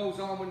 when it goes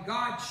on, when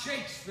God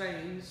shakes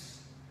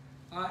things,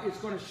 it's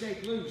going to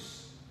shake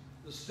loose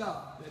the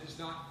stuff that is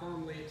not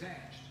firmly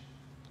attached.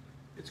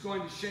 It's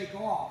going to shake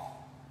off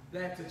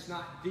that that's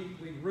not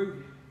deeply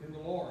rooted in the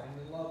Lord,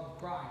 in the love of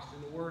Christ,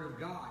 in the Word of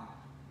God.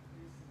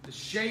 The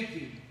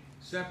shaking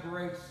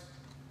separates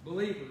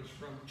believers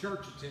from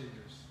church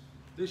attenders.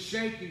 This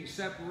shaking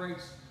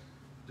separates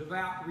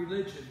devout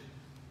religion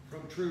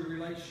from true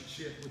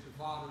relationship with the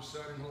Father,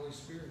 Son, and Holy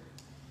Spirit.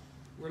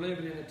 We're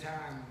living in a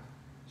time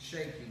of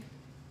shaking.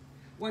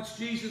 What's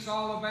Jesus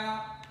all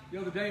about? The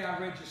other day I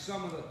read you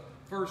some of the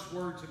first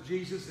words of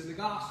Jesus in the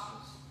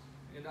Gospels,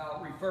 and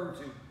I'll refer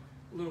to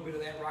a little bit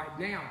of that right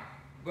now.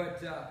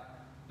 But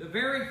the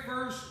very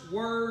first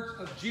words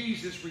of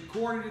Jesus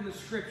recorded in the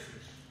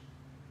Scriptures,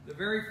 the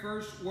very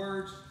first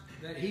words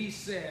that he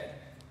said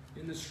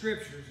in the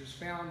Scriptures is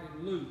found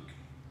in Luke.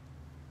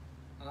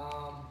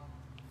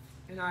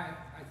 And I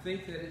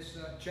think that it's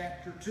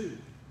chapter 2.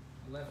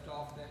 I left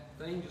off that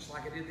thing just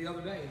like I did the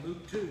other day,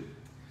 Luke 2.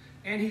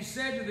 And he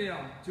said to them,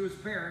 to his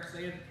parents,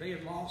 they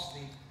had lost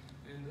him.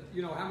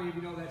 And how many of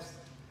you know that's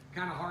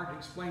kind of hard to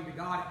explain to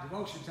God at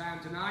devotion time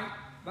tonight?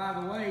 By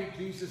the way,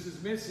 Jesus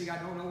is missing. I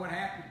don't know what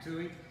happened to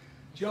him.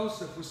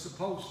 Joseph was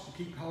supposed to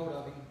keep hold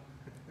of him.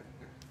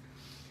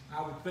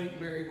 I would think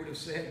Mary would have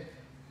said,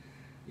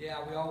 yeah,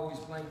 we always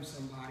blame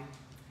somebody.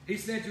 He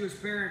said to his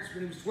parents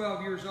when he was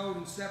 12 years old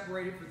and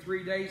separated for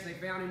 3 days, they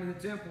found him in the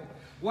temple.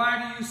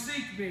 Why do you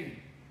seek me?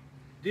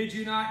 Did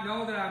you not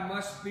know that I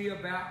must be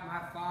about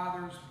my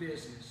Father's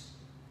business?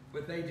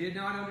 But they did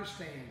not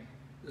understand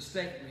the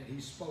statement he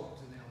spoke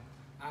to them.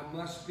 I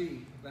must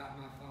be about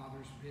my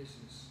Father's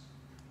business.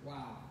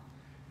 Wow.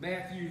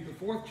 Matthew, the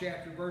 4th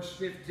chapter, verse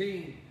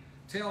 15,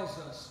 tells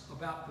us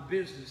about the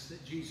business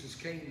that Jesus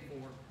came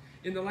for.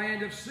 In the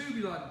land of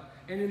Zebulun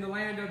and in the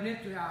land of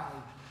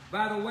Naphtali,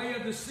 by the way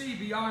of the sea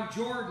beyond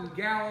Jordan,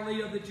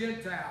 Galilee of the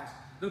Gentiles.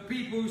 The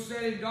people who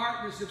sat in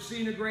darkness have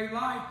seen a great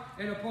light,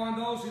 and upon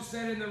those who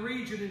sat in the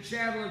region and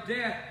shadow of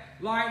death,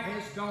 light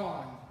has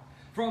dawned.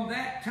 From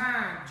that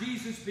time,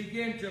 Jesus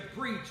began to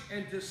preach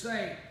and to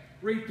say,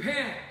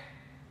 repent,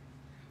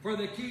 for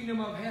the kingdom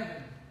of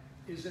heaven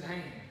is at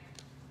hand.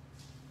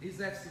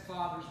 That's the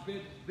Father's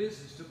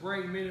business, to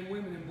bring men and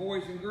women and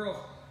boys and girls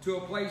to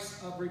a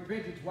place of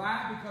repentance.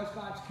 Why? Because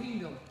God's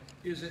kingdom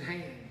is at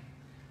hand.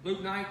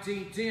 Luke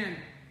 19:10,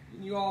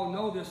 you all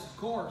know this, of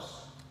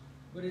course,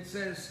 but it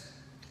says,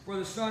 for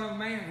the Son of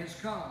Man has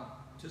come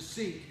to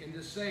seek and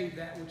to save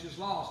that which is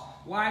lost.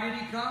 Why did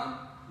he come?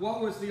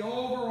 What was the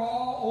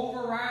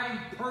overriding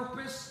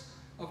purpose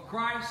of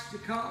Christ to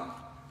come?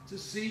 To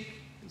seek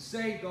and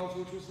save those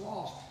which was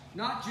lost.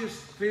 Not just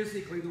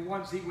physically the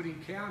ones he would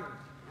encounter,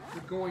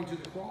 but going to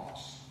the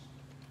cross.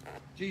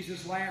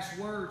 Jesus' last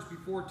words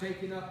before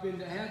taking up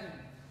into heaven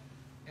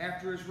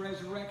after his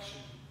resurrection.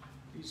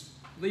 He's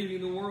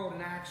leaving the world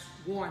in Acts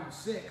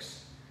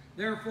 1:6.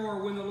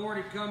 Therefore, when the Lord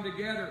had come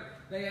together,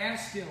 they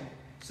asked him,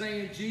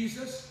 saying,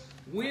 Jesus,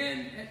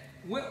 when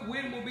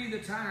will be the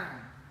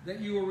time that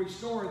you will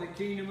restore the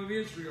kingdom of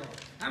Israel?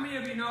 How many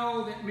of you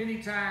know that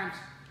many times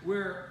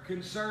we're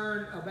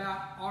concerned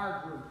about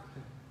our group?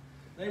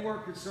 They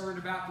weren't concerned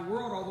about the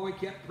world, although he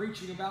kept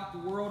preaching about the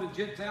world and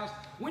Gentiles.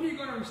 When are you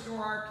going to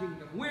restore our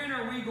kingdom? When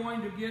are we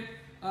going to get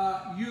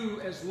you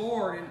as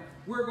Lord, and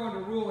we're going to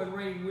rule and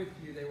reign with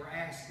you? They were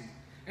asking.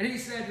 And he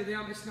said to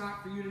them, it's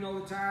not for you to know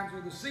the times or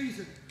the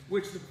season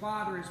which the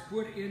Father has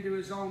put into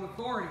his own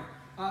authority.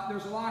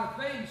 There's a lot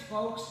of things,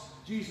 folks,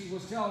 Jesus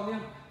was telling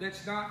them,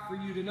 that's not for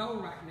you to know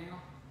right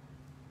now.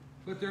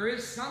 But there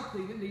is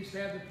something that needs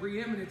to have the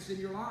preeminence in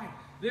your life.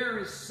 There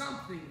is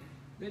something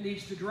that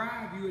needs to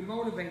drive you and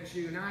motivate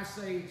you. And I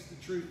say it's the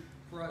truth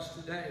for us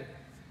today.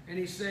 And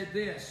he said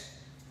this,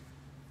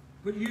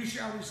 but you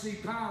shall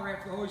receive power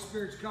after the Holy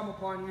Spirit's come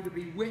upon you to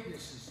be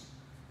witnesses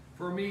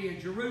for me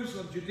in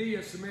Jerusalem,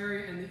 Judea,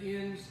 Samaria, and the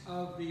ends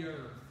of the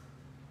earth.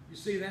 You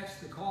see, that's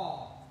the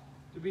call,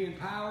 to be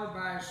empowered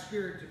by a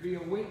Spirit to be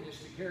a witness,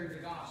 to carry the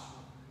gospel.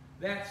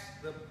 That's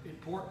the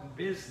important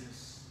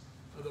business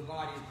of the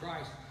body of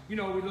Christ. You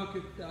know, we look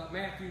at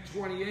Matthew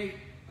 28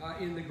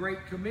 in the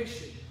Great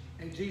Commission,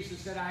 and Jesus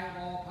said, I have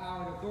all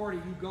power and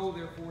authority. You go,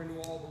 therefore, into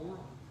all the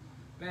world.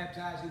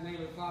 Baptize in the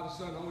name of the Father,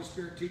 Son, and Holy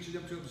Spirit, teaching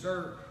them to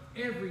observe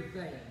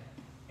everything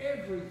that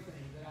I've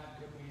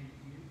commanded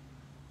you.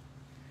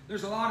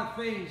 There's a lot of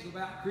things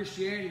about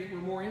Christianity that we're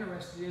more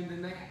interested in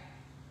than that.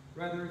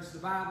 Whether it's the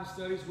Bible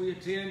studies we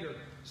attend, or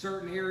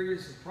certain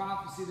areas of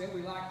prophecy that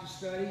we like to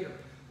study,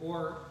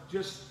 or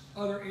just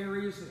other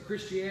areas of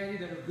Christianity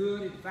that are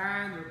good and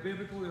fine, they're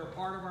biblical, they're a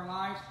part of our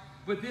lives.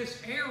 But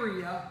this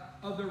area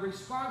of the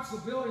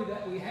responsibility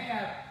that we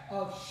have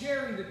of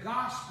sharing the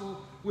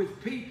gospel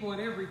with people at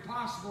every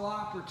possible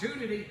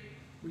opportunity,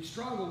 we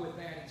struggle with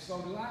that, and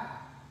so do I.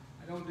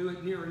 I don't do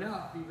it near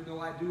enough, even though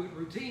I do it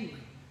routinely.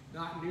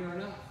 Not near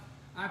enough.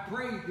 I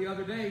prayed the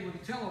other day with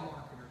a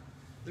telemarketer.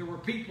 There were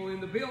people in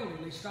the building.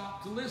 They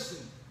stopped to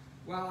listen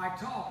while I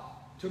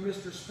talked to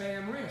Mr.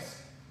 Spam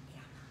Risk.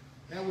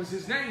 That was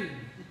his name.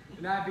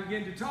 And I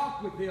began to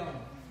talk with him.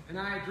 And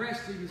I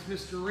addressed him as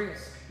Mr.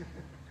 Risk.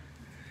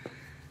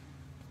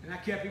 And I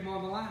kept him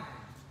on the line.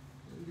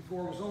 And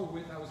before it was over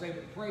with, I was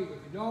able to pray with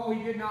him. No,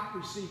 he did not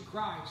receive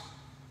Christ,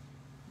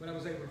 but I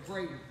was able to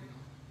pray with him.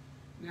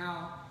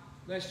 Now,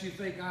 lest you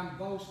think I'm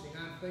boasting,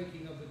 I'm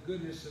thinking of the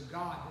goodness of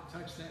God that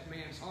touched that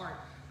man's heart.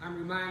 I'm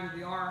reminded of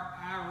the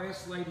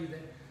IRS lady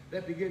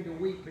that began to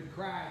weep and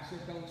cry and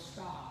said, don't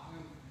stop.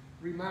 I'm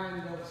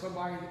reminded of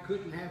somebody that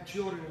couldn't have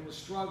children and was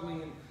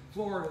struggling in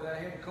Florida, that I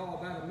had to call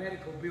about a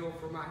medical bill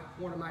for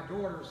one of my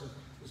daughters, and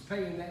was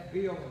paying that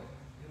bill,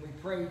 and we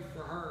prayed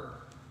for her.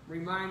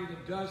 Reminded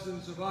of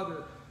dozens of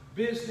other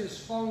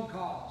business phone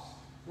calls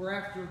where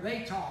after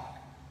they talk,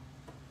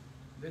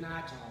 then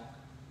I talk,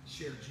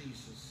 share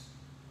Jesus,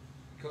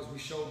 because we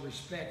showed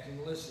respect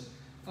and listened.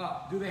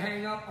 Do they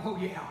hang up? Oh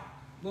yeah,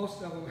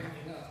 most of them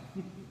hang up.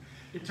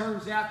 It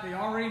turns out they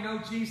already know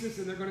Jesus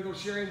and they're going to go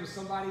share him with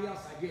somebody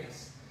else, I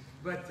guess.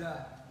 But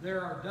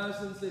there are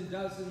dozens and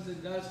dozens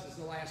and dozens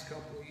the last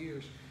couple of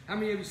years. How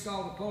many of you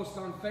saw the post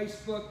on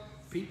Facebook?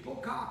 People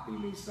copy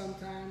me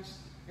sometimes.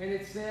 And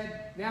it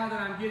said, now that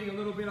I'm getting a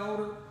little bit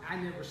older, I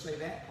never say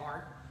that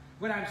part,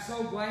 but I'm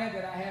so glad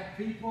that I have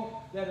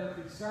people that are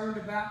concerned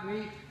about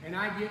me, and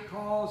I get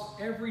calls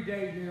every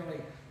day nearly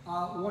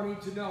wanting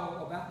to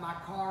know about my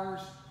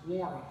car's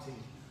warranty.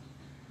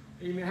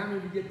 Amen. How many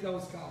of you get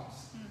those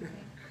calls?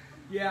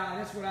 Yeah,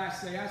 that's what I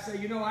say. I say,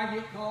 you know, I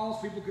get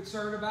calls, people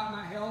concerned about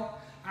my health.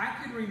 I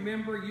can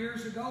remember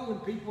years ago when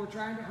people were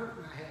trying to hurt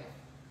my health.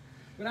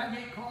 But I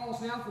get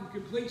calls now from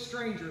complete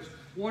strangers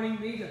wanting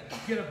me to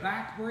get a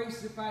back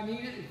brace if I need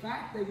it. In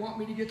fact, they want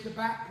me to get the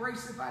back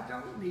brace if I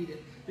don't need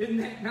it. Isn't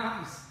that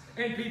nice?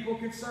 And people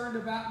concerned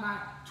about my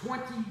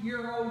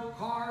 20-year-old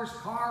car's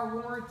car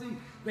warranty.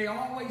 They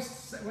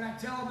always, when I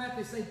tell them that,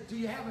 they say, do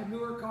you have a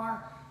newer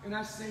car? And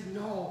I say,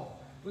 no.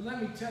 But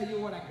let me tell you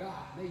what I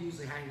got. They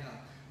usually hang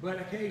up. But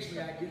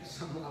occasionally I get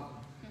some of them.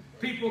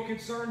 People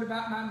concerned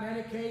about my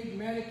Medicaid,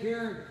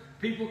 Medicare.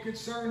 People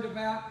concerned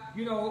about,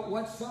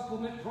 what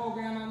supplement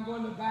program I'm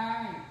going to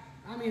buy.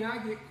 And, I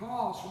get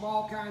calls from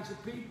all kinds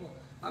of people.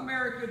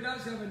 America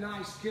does have a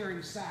nice,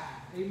 caring side.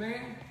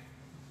 Amen?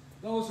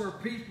 Those are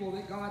people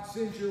that God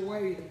sends your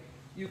way that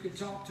you can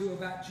talk to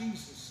about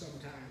Jesus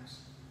sometimes.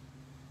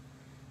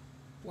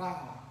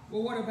 Wow.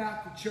 Well, what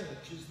about the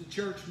church? Is the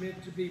church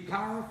meant to be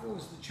powerful?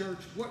 Is the church,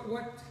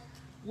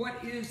 what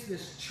is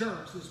this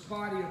church, this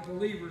body of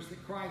believers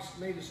that Christ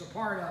made us a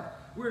part of?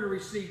 We're to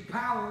receive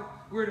power.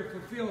 We're to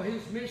fulfill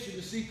His mission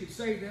to seek and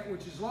save that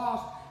which is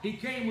lost. He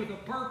came with a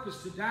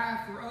purpose to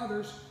die for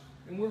others,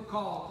 and we're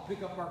called to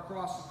pick up our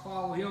cross and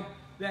follow Him,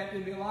 that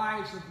in the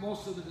lives of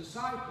most of the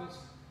disciples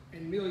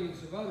and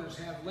millions of others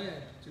have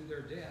led to their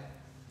death.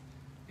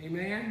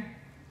 Amen?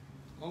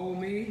 Oh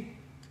me,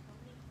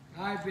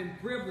 I've been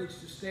privileged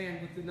to stand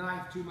with the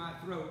knife to my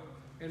throat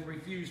and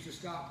refuse to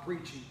stop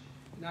preaching.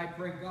 And I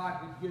pray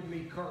God would give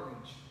me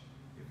courage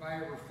if I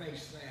ever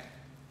face that.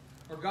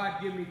 Or God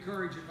give me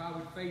courage if I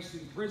would face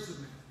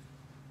imprisonment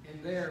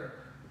and there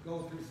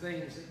go through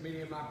things that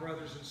many of my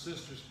brothers and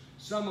sisters,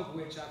 some of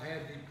which I've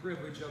had the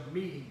privilege of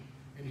meeting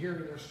and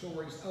hearing their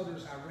stories.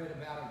 Others I read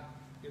about them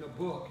in a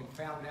book and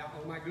found out,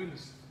 oh my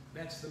goodness,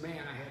 that's the man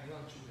I had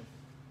lunch with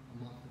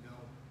a month ago.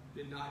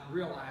 Did not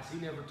realize, he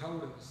never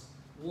told us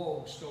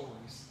woe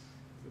stories.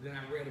 But then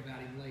I read about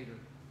him later.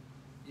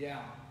 Yeah.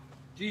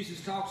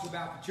 Jesus talks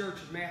about the church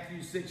in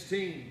Matthew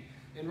 16.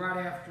 And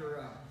right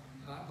after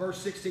verse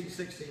 16,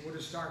 we'll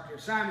just start there.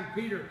 Simon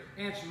Peter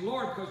answered,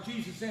 Lord, because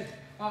Jesus said,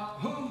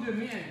 whom do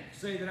men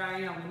say that I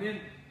am? And then,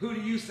 who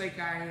do you think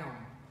I am?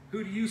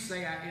 Who do you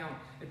say I am?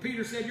 And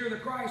Peter said, you're the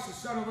Christ, the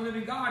Son of the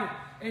living God.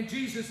 And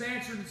Jesus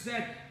answered and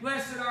said,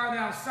 blessed art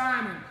thou,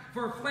 Simon,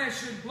 for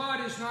flesh and blood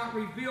has not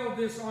revealed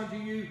this unto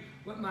you,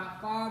 but my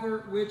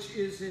Father which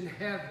is in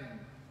heaven.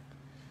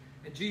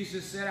 And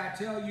Jesus said, I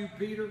tell you,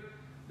 Peter,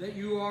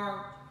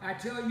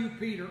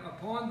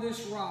 upon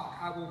this rock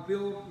I will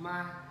build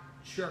my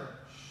church.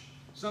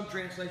 Some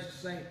translations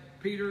say,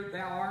 Peter,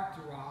 thou art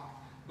the rock.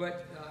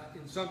 But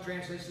in some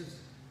translations,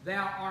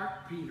 thou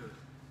art Peter.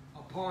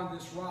 Upon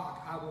this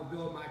rock I will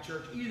build my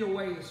church. Either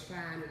way is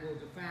fine, and we'll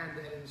define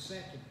that in a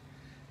second.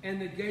 And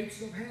the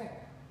gates of hell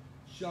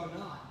shall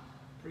not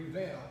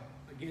prevail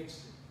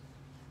against it.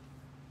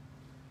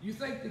 You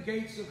think the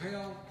gates of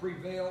hell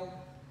prevailed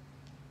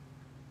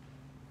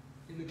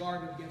in the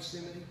Garden of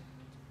Gethsemane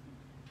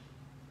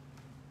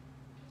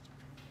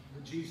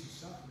when Jesus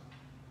suffered?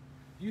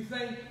 Do you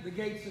think the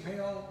gates of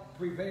hell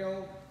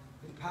prevailed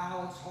in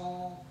Pilate's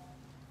hall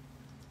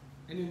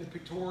and in the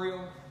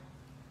Pictorial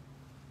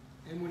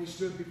and when he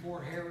stood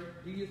before Herod?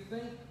 Do you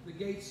think the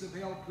gates of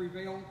hell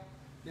prevailed?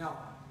 Now,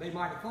 they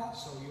might have thought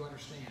so, you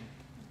understand.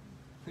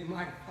 They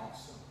might have thought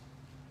so.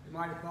 They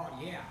might have thought,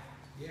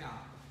 yeah.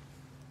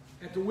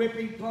 At the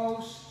whipping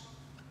post,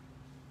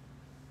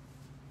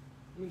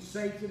 when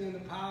Satan and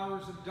the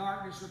powers of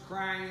darkness are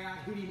crying out,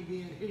 hit him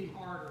again, hit him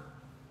harder.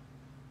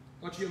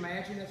 Don't you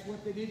imagine that's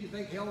what they did? You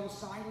think hell was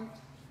silent?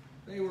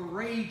 They were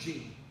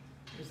raging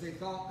as they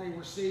thought they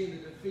were seeing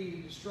the defeat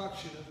and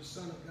destruction of the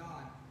Son of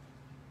God.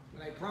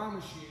 But I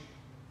promise you,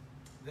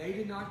 they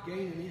did not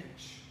gain an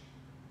inch.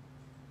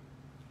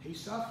 He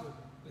suffered,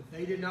 but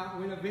they did not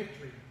win a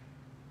victory.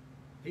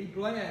 He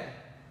bled,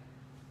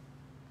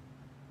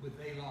 but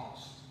they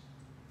lost.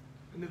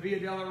 In the Via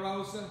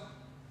Dolorosa,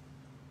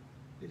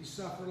 did he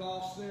suffer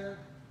loss there?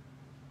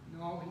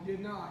 No, he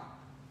did not.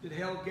 Did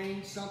hell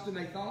gain something?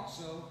 They thought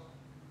so.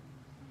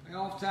 I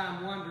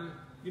oftentimes wonder,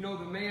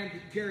 the man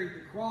that carried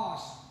the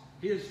cross,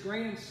 his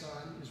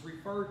grandson is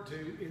referred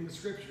to in the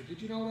Scripture.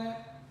 Did you know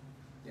that?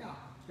 Yeah,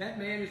 that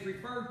man is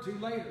referred to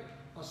later.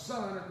 A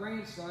son, a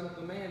grandson of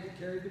the man that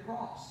carried the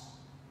cross.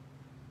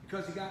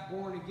 Because he got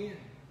born again.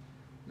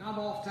 And I've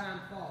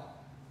oftentimes thought,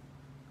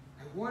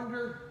 I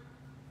wonder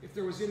if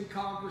there was any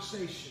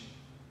conversation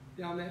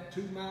down that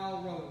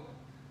 2-mile road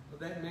of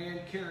that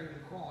man carrying the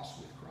cross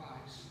with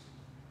Christ.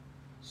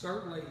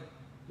 Certainly,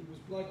 he was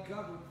blood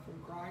covered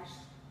from Christ.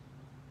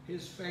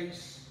 His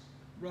face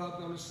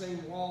rubbed on the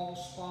same wall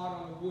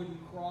spot on a wooden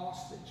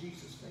cross that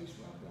Jesus' face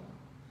rubbed on.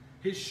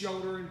 His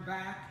shoulder and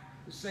back,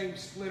 the same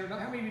splinter. Now,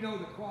 how many of you know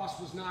the cross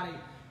was not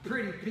a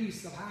pretty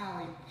piece of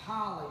highly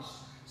polished,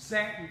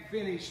 satin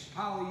finished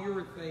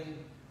polyurethane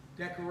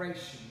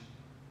decoration?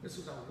 This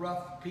was a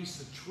rough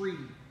piece of tree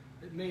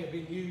that may have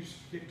been used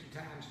 50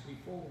 times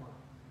before,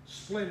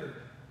 splintered,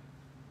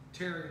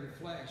 tearing the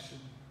flesh.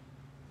 And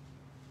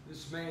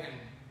this man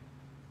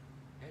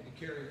had to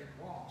carry that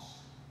cross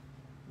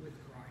with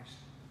Christ.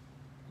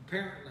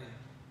 Apparently,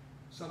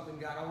 something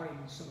got on him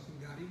and something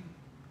got in.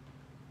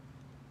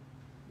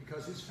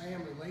 Because his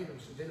family later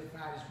was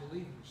identified as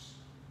believers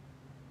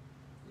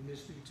in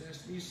this New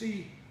Testament. You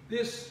see,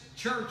 this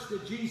church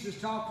that Jesus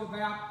talked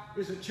about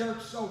is a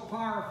church so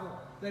powerful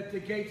that the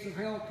gates of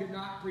hell could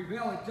not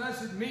prevail. It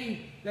doesn't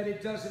mean that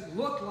it doesn't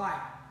look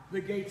like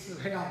the gates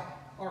of hell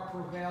are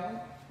prevailing.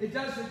 It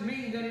doesn't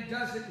mean that it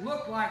doesn't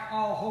look like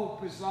all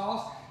hope is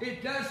lost.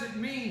 It doesn't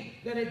mean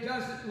that it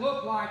doesn't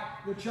look like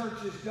the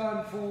church is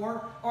done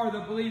for, or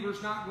the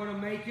believer's not going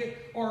to make it,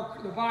 or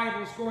the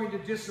Bible's going to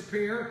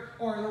disappear,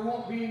 or there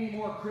won't be any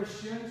more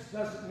Christians.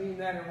 Doesn't mean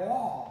that at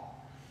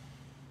all.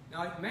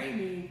 Now, it may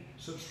mean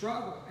some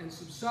struggle and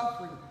some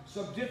suffering,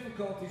 some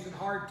difficulties and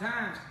hard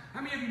times.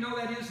 How many of you know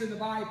that is in the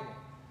Bible?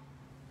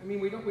 I mean,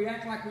 we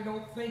act like we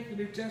don't think the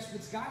New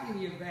Testament's got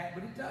any of that,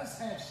 but it does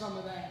have some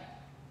of that.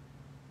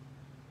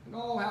 And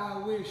oh, how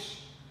I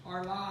wish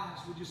our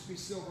lives would just be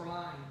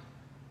silver-lined,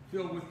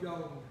 filled with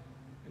gold,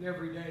 and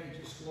every day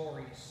just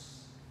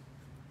glorious.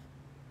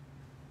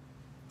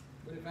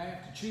 But if I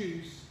have to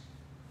choose,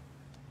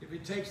 if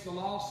it takes the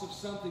loss of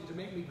something to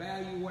make me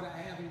value what I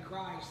have in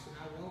Christ, then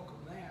I welcome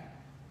that.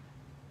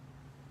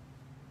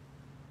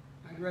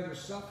 I'd rather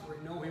suffer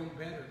and know Him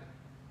better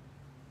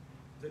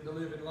than to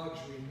live in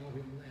luxury and know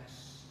Him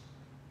less.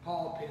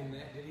 Paul penned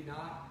that, did he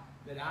not?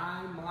 That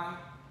I might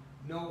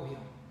know Him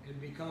and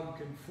become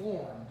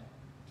conformed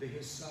to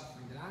His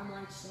suffering, that I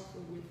might suffer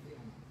with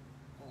Him.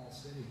 Paul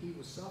said that he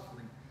was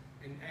suffering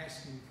and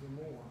asking for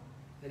more,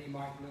 that he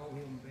might know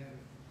Him better.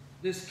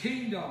 This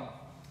kingdom,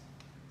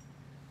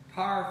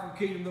 powerful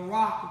kingdom, the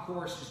rock, of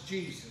course, is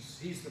Jesus.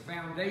 He's the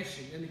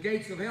foundation. And the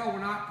gates of hell will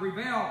not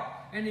prevail.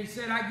 And he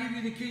said, I give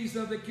you the keys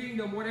of the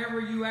kingdom.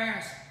 Whatever you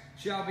ask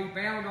shall be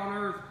bound on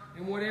earth,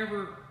 and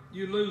whatever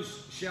you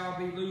loose shall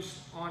be loosed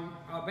on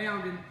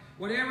bound in.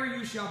 Whatever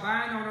you shall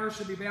bind on earth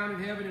shall be bound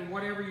in heaven, and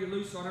whatever you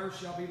loose on earth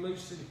shall be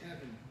loosed in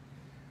heaven.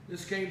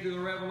 This came through the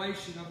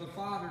revelation of the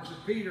fathers of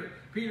Peter.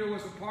 Peter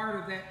was a part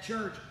of that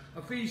church.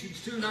 Ephesians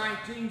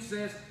 2:19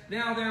 says,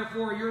 Now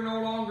therefore you're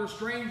no longer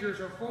strangers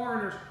or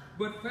foreigners,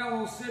 but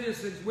fellow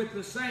citizens with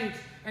the saints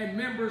and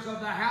members of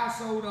the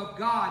household of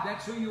God.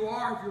 That's who you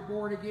are if you're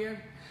born again.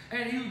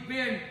 And you've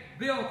been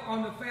built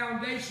on the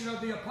foundation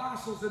of the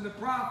apostles and the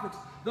prophets,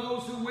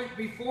 those who went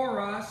before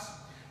us,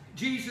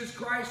 Jesus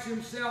Christ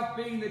Himself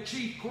being the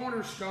chief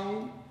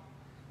cornerstone,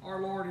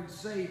 our Lord and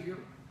Savior.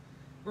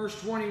 Verse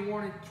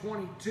 21 and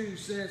 22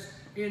 says,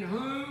 In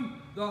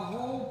whom the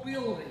whole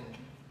building,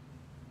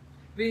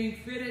 being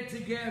fitted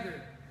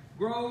together,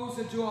 grows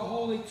into a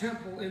holy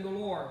temple in the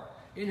Lord,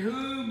 in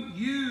whom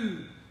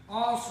you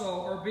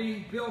also are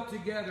being built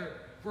together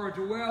for a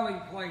dwelling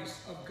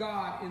place of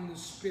God in the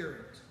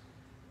Spirit.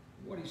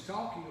 What he's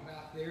talking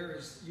about there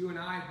is you and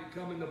I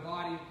becoming the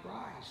body of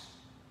Christ.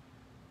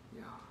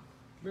 Yeah.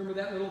 Remember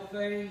that little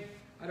thing?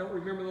 I don't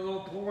remember the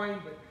little coin,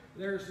 but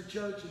there's the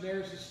church and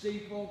there's the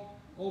steeple.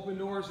 Open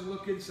doors and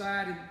look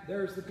inside, and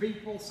there's the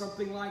people,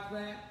 something like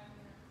that.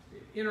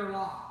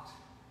 Interlocked.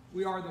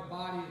 We are the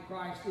body of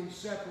Christ,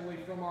 inseparably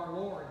from our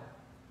Lord.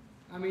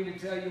 I mean, to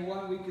tell you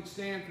what, we could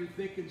stand through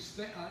thick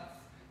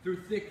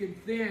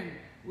and thin.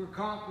 We're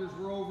conquerors,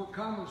 we're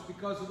overcomers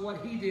because of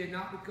what He did,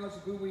 not because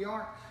of who we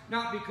are.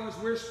 Not because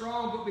we're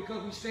strong, but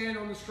because we stand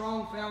on the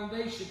strong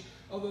foundation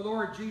of the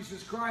Lord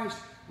Jesus Christ.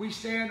 We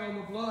stand on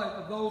the blood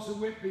of those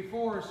who went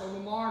before us, on the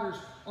martyrs,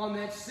 on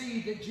that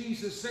seed that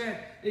Jesus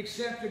said,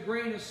 except a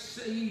grain of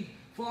seed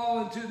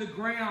fall into the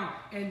ground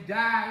and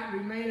die, it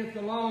remaineth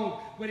alone.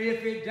 But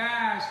if it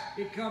dies,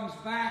 it comes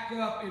back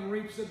up and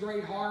reaps a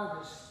great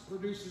harvest,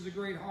 produces a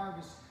great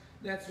harvest.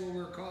 That's what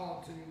we're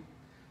called to.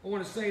 I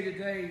want to say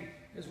today,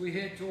 as we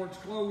head towards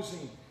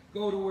closing,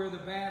 go to where the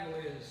battle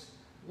is.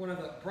 One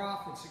of the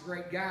prophets, a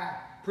great guy,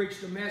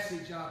 preached a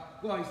message.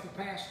 Well, he's the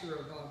pastor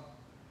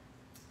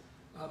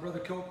of Brother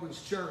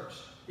Copeland's church,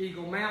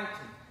 Eagle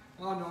Mountain.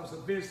 Oh, no, it was a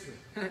visitor.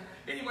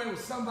 Anyway, it was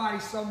somebody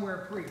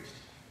somewhere preached.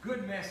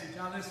 Good message.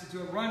 I listened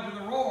to it. Run to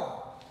the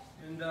roar.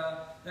 And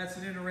that's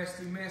an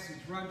interesting message.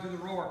 Run to the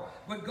roar.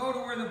 But go to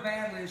where the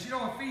battle is. You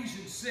know,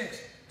 Ephesians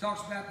 6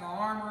 talks about the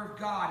armor of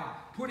God and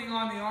putting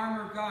on the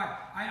armor of God.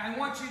 I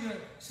want you to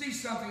see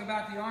something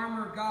about the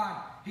armor of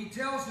God. He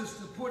tells us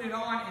to put it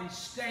on and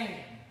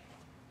stand.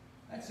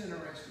 That's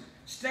interesting.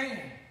 Stand.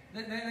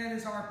 That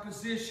is our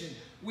position.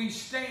 We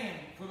stand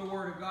for the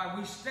Word of God.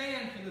 We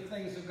stand for the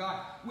things of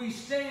God. We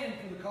stand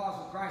for the cause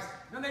of Christ.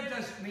 Now, that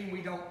doesn't mean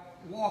we don't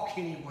walk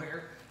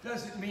anywhere.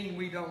 Doesn't mean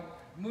we don't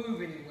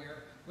move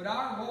anywhere. But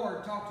our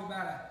Lord talked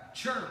about a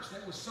church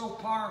that was so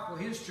powerful,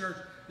 His church,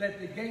 that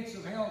the gates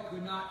of hell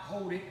could not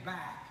hold it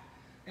back.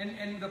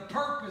 And the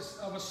purpose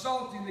of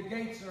assaulting the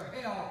gates of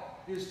hell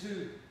is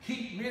to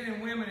keep men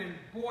and women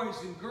and boys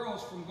and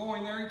girls from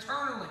going there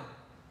eternally.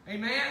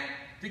 Amen?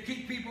 To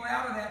keep people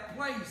out of that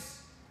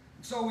place.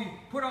 So we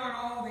put on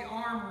all the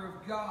armor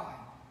of God.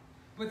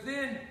 But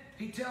then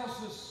He tells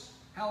us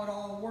how it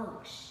all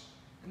works.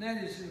 And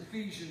that is in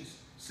Ephesians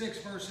 6,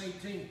 verse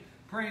 18.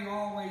 Praying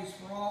always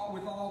with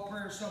all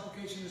prayer and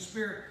supplication in the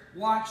Spirit,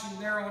 watching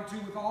thereunto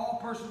with all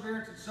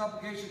perseverance and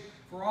supplication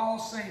for all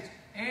saints,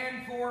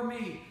 and for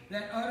me,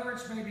 that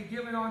utterance may be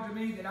given unto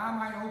me, that I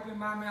might open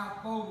my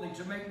mouth boldly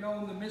to make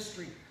known the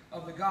mystery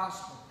of the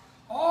gospel.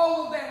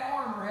 All of that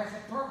armor has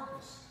a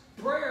purpose.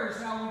 Prayer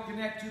is how we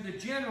connect to the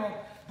general,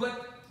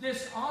 but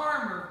this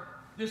armor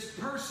this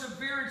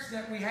perseverance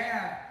that we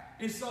have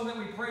is so that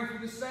we pray for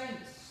the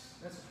saints.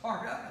 That's a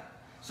part of it.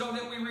 So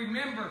that we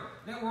remember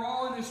that we're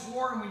all in this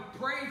war and we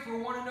pray for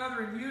one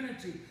another in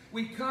unity.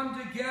 We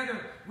come together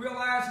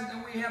realizing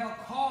that we have a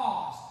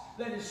cause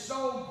that is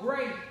so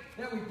great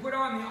that we put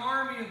on the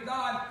army of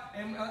God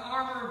and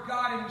armor of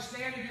God and we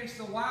stand against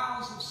the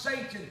wiles of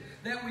Satan.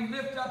 That we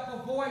lift up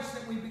a voice,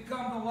 that we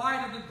become the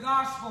light of the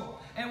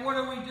gospel. And what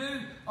do?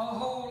 A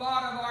whole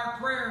lot of our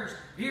prayers.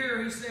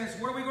 Here he says,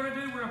 what are we going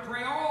to do? We're going to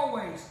pray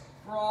always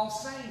for all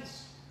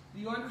saints.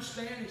 Do you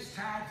understand? It's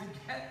tied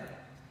together.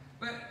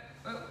 But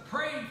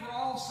praying for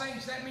all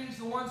saints, that means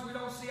the ones we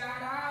don't see eye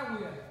to eye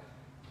with.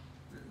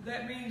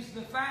 That means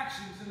the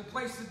factions and the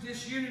place of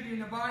disunity in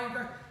the body of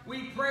Christ.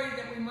 We pray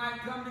that we might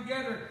come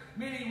together.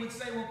 Many would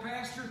say, well,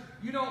 Pastor,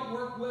 you don't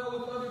work well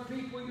with other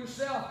people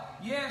yourself.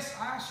 Yes,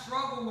 I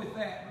struggle with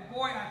that. But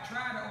boy, I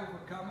try to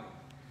overcome it.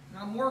 And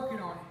I'm working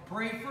on it.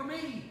 Pray for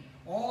me,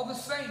 all the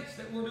saints,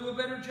 that will do a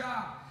better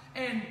job.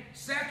 And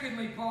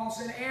secondly, Paul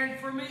said, and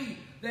for me,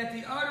 that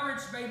the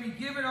utterance may be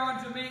given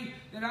unto me,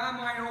 that I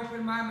might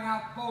open my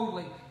mouth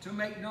boldly to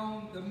make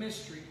known the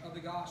mystery of the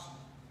gospel.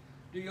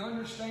 Do you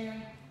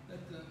understand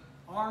that the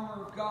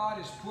armor of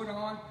God is put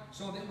on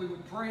so that we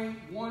would pray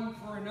one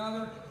for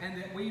another and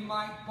that we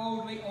might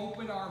boldly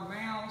open our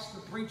mouths to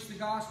preach the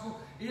gospel?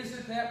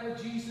 Isn't that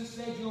what Jesus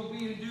said? You'll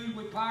be endued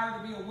with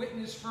power to be a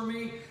witness for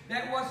me.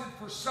 That wasn't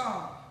for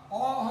some.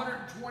 All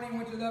 120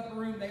 went to the upper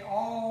room. They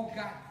all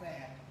got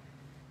that.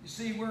 You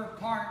see, we're a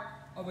part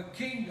of a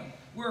kingdom.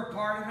 We're a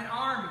part of an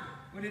army,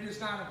 but it is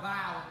not a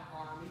violent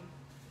army.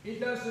 It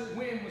doesn't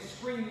win with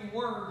screaming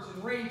words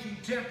and raging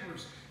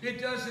tempers. It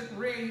doesn't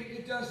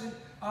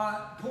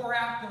pour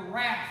out the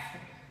wrath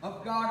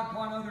of God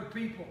upon other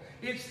people.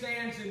 It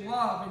stands in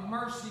love and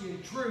mercy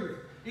and truth.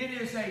 It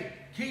is a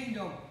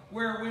kingdom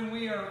where when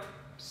we are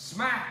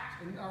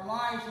smacked and our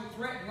lives are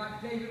threatened,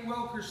 like David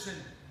Wilkerson,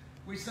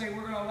 we say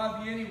we're going to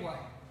love you anyway.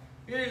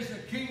 It is a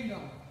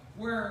kingdom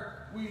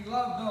where we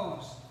love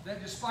those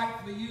that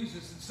despitefully use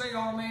us and say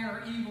all manner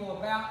of evil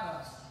about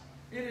us.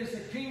 It is a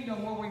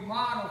kingdom where we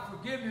model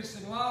forgiveness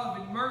and love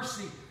and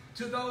mercy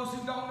to those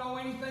who don't know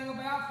anything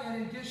about that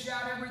and dish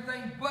out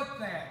everything but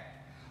that.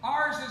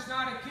 Ours is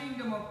not a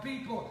kingdom of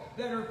people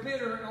that are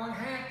bitter and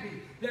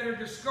unhappy, that are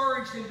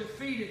discouraged and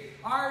defeated.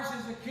 Ours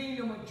is a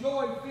kingdom of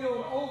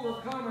joy-filled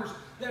overcomers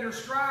that are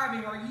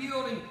striving or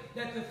yielding,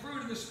 that the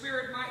fruit of the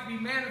Spirit might be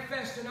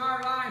manifest in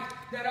our lives,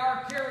 that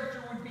our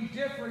character would be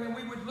different and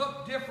we would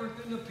look different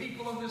than the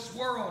people of this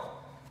world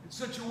in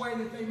such a way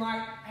that they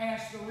might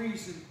ask the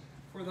reason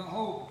for the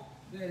hope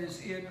that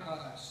is in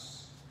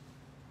us.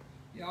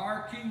 Yeah,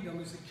 our kingdom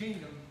is the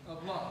kingdom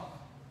of love.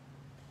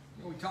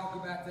 You know, we talk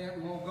about that.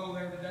 We won't go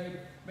there today.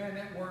 But man,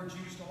 that word's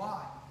used a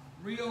lot.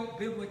 Real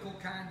biblical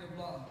kind of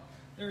love.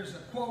 There's a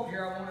quote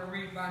here I want to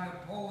read by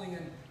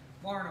Napoleon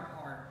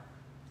Bonaparte.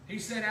 He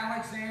said,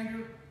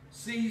 Alexander,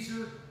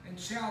 Caesar, and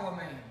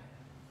Charlemagne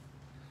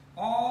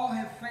all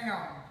have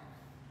found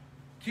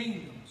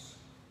kingdoms.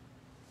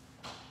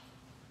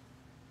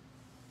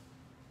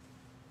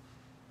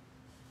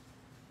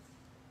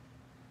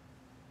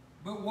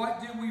 But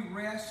what did we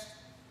rest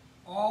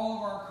all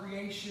of our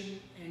creation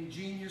and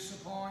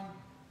genius upon?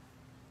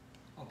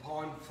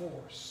 Upon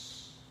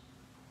force.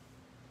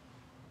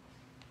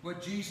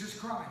 But Jesus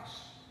Christ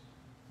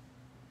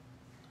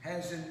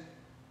has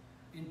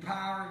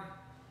empowered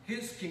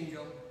His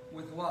kingdom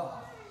with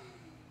love.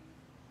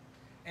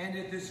 And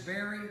at this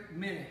very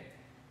minute,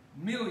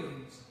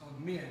 millions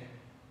of men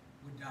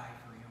would die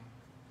for Him.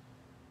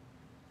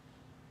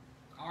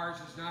 Ours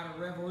is not a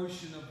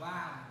revolution of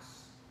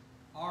violence.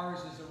 Ours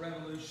is a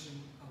revolution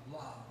of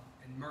love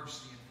and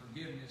mercy and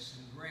forgiveness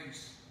and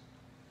grace.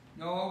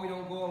 No, we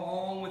don't go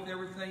along with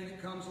everything that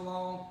comes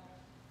along,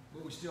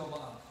 but we still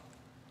love.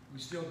 We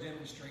still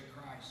demonstrate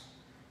Christ.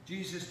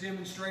 Jesus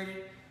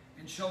demonstrated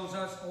and shows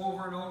us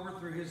over and over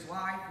through His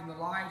life and the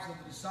lives of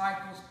the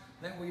disciples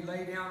that we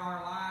lay down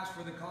our lives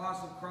for the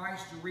cause of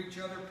Christ to reach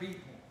other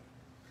people.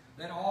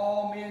 That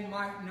all men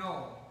might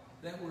know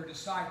that we're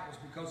disciples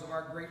because of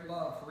our great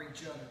love for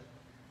each other.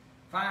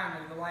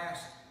 Finally, the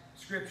last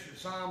scripture,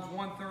 Psalms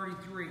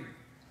 133.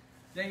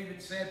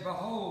 David said,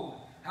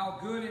 Behold, how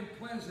good and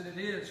pleasant it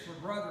is for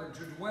brethren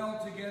to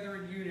dwell together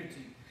in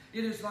unity.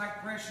 It is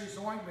like precious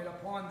ointment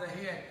upon the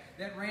head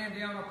that ran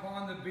down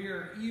upon the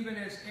beard, even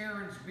as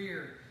Aaron's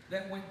beard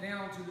that went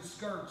down to the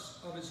skirts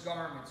of his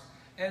garments,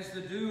 as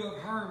the dew of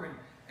Hermon,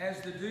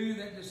 as the dew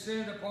that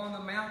descended upon the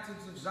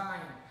mountains of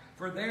Zion.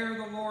 For there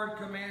the Lord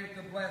commandeth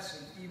the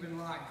blessing, even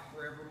life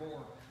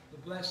forevermore.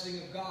 The blessing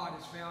of God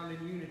is found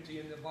in unity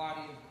in the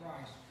body of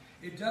Christ.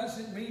 It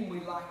doesn't mean we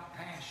like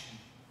passion.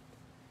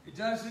 It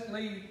doesn't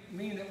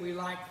mean that we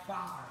like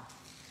fire.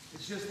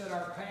 It's just that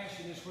our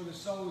passion is for the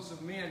souls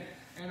of men,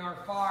 and our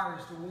fire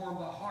is to warm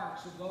the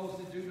hearts of those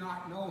that do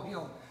not know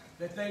Him,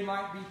 that they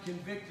might be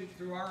convicted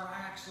through our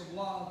acts of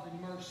love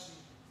and mercy.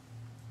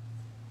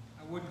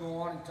 I would go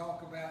on and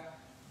talk about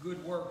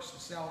good works, the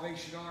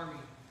Salvation Army,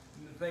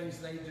 and the things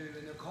they do,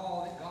 and the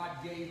call that God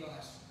gave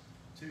us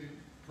to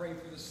pray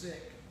for the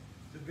sick,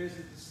 to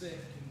visit the sick,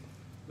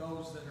 and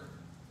those that are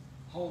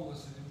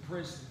homeless and in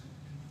prison,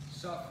 and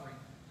suffering,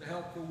 to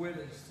help the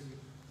widows,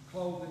 to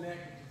clothe the naked,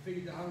 to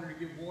feed the hungry, to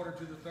give water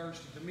to the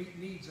thirsty, to meet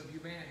needs of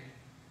humanity.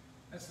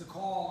 That's the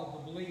call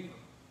of the believer.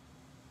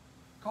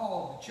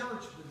 Call of the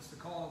church, but it's the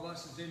call of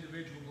us as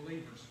individual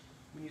believers.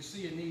 When you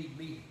see a need,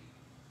 meet it.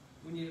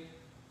 When you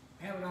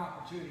have an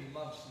opportunity,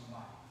 love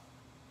somebody.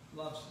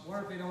 Love them.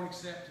 What if they don't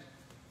accept it?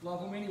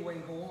 Love them anyway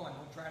and go on.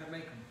 Don't try to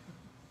make them.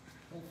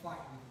 Don't fight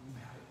with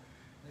them about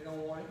it. They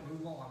don't want it,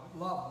 move on.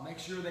 But love them. Make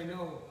sure they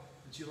know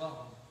that you love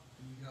them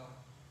when you go.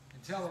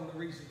 And tell them the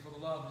reason for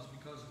the love is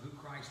because of who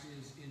Christ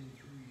is in and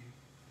through you.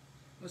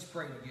 Let's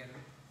pray together.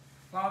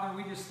 Father,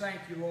 we just thank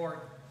you, Lord,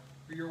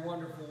 for your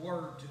wonderful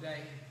word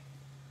today.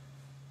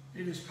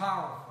 It is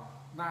powerful.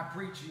 My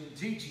preaching and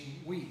teaching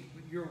weak,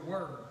 but your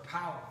word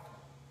powerful.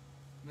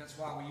 And that's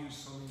why we use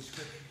so many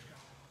scriptures,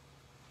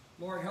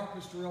 God. Lord, help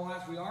us to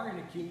realize we are in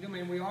a kingdom,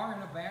 and we are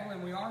in a battle,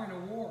 and we are in a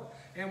war.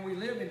 And we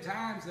live in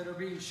times that are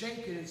being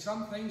shaken, and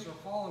some things are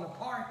falling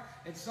apart,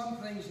 and some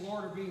things,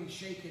 Lord, are being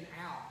shaken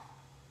out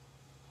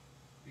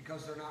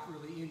because they're not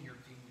really in your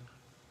kingdom.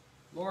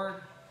 Lord,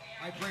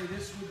 I pray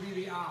this would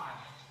be the hour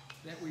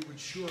that we would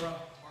shore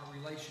up our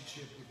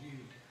relationship with you.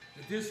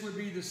 That this would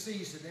be the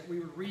season that we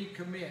would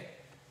recommit,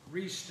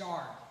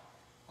 restart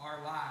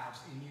our lives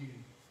in you.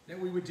 That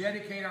we would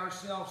dedicate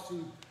ourselves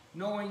to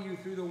knowing you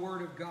through the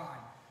Word of God,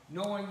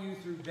 knowing you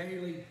through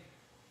daily,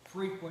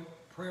 frequent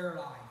prayer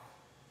life,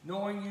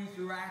 knowing you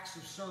through acts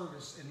of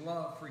service and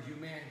love for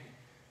humanity,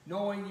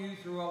 knowing you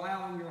through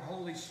allowing your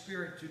Holy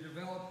Spirit to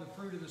develop the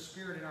fruit of the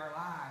Spirit in our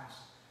lives.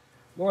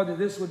 Lord, that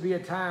this would be a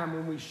time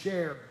when we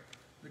share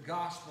the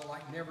gospel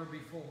like never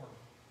before.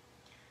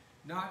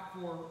 Not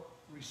for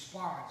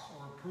response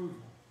or approval,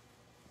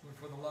 but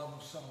for the love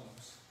of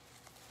souls,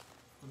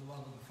 for the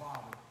love of the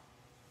Father.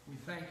 We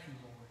thank you,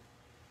 Lord.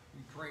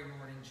 We pray,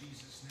 Lord, in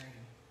Jesus'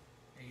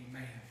 name.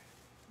 Amen.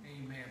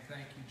 Amen.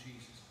 Thank you,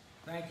 Jesus.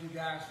 Thank you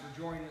guys for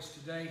joining us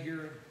today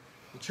here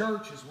at the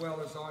church as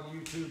well as on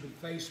YouTube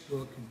and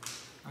Facebook. And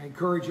I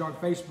encourage you on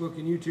Facebook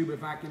and YouTube,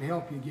 if I can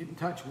help you, get in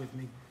touch with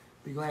me.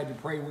 Be glad to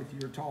pray with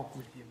you or talk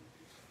with you.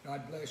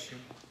 God bless you.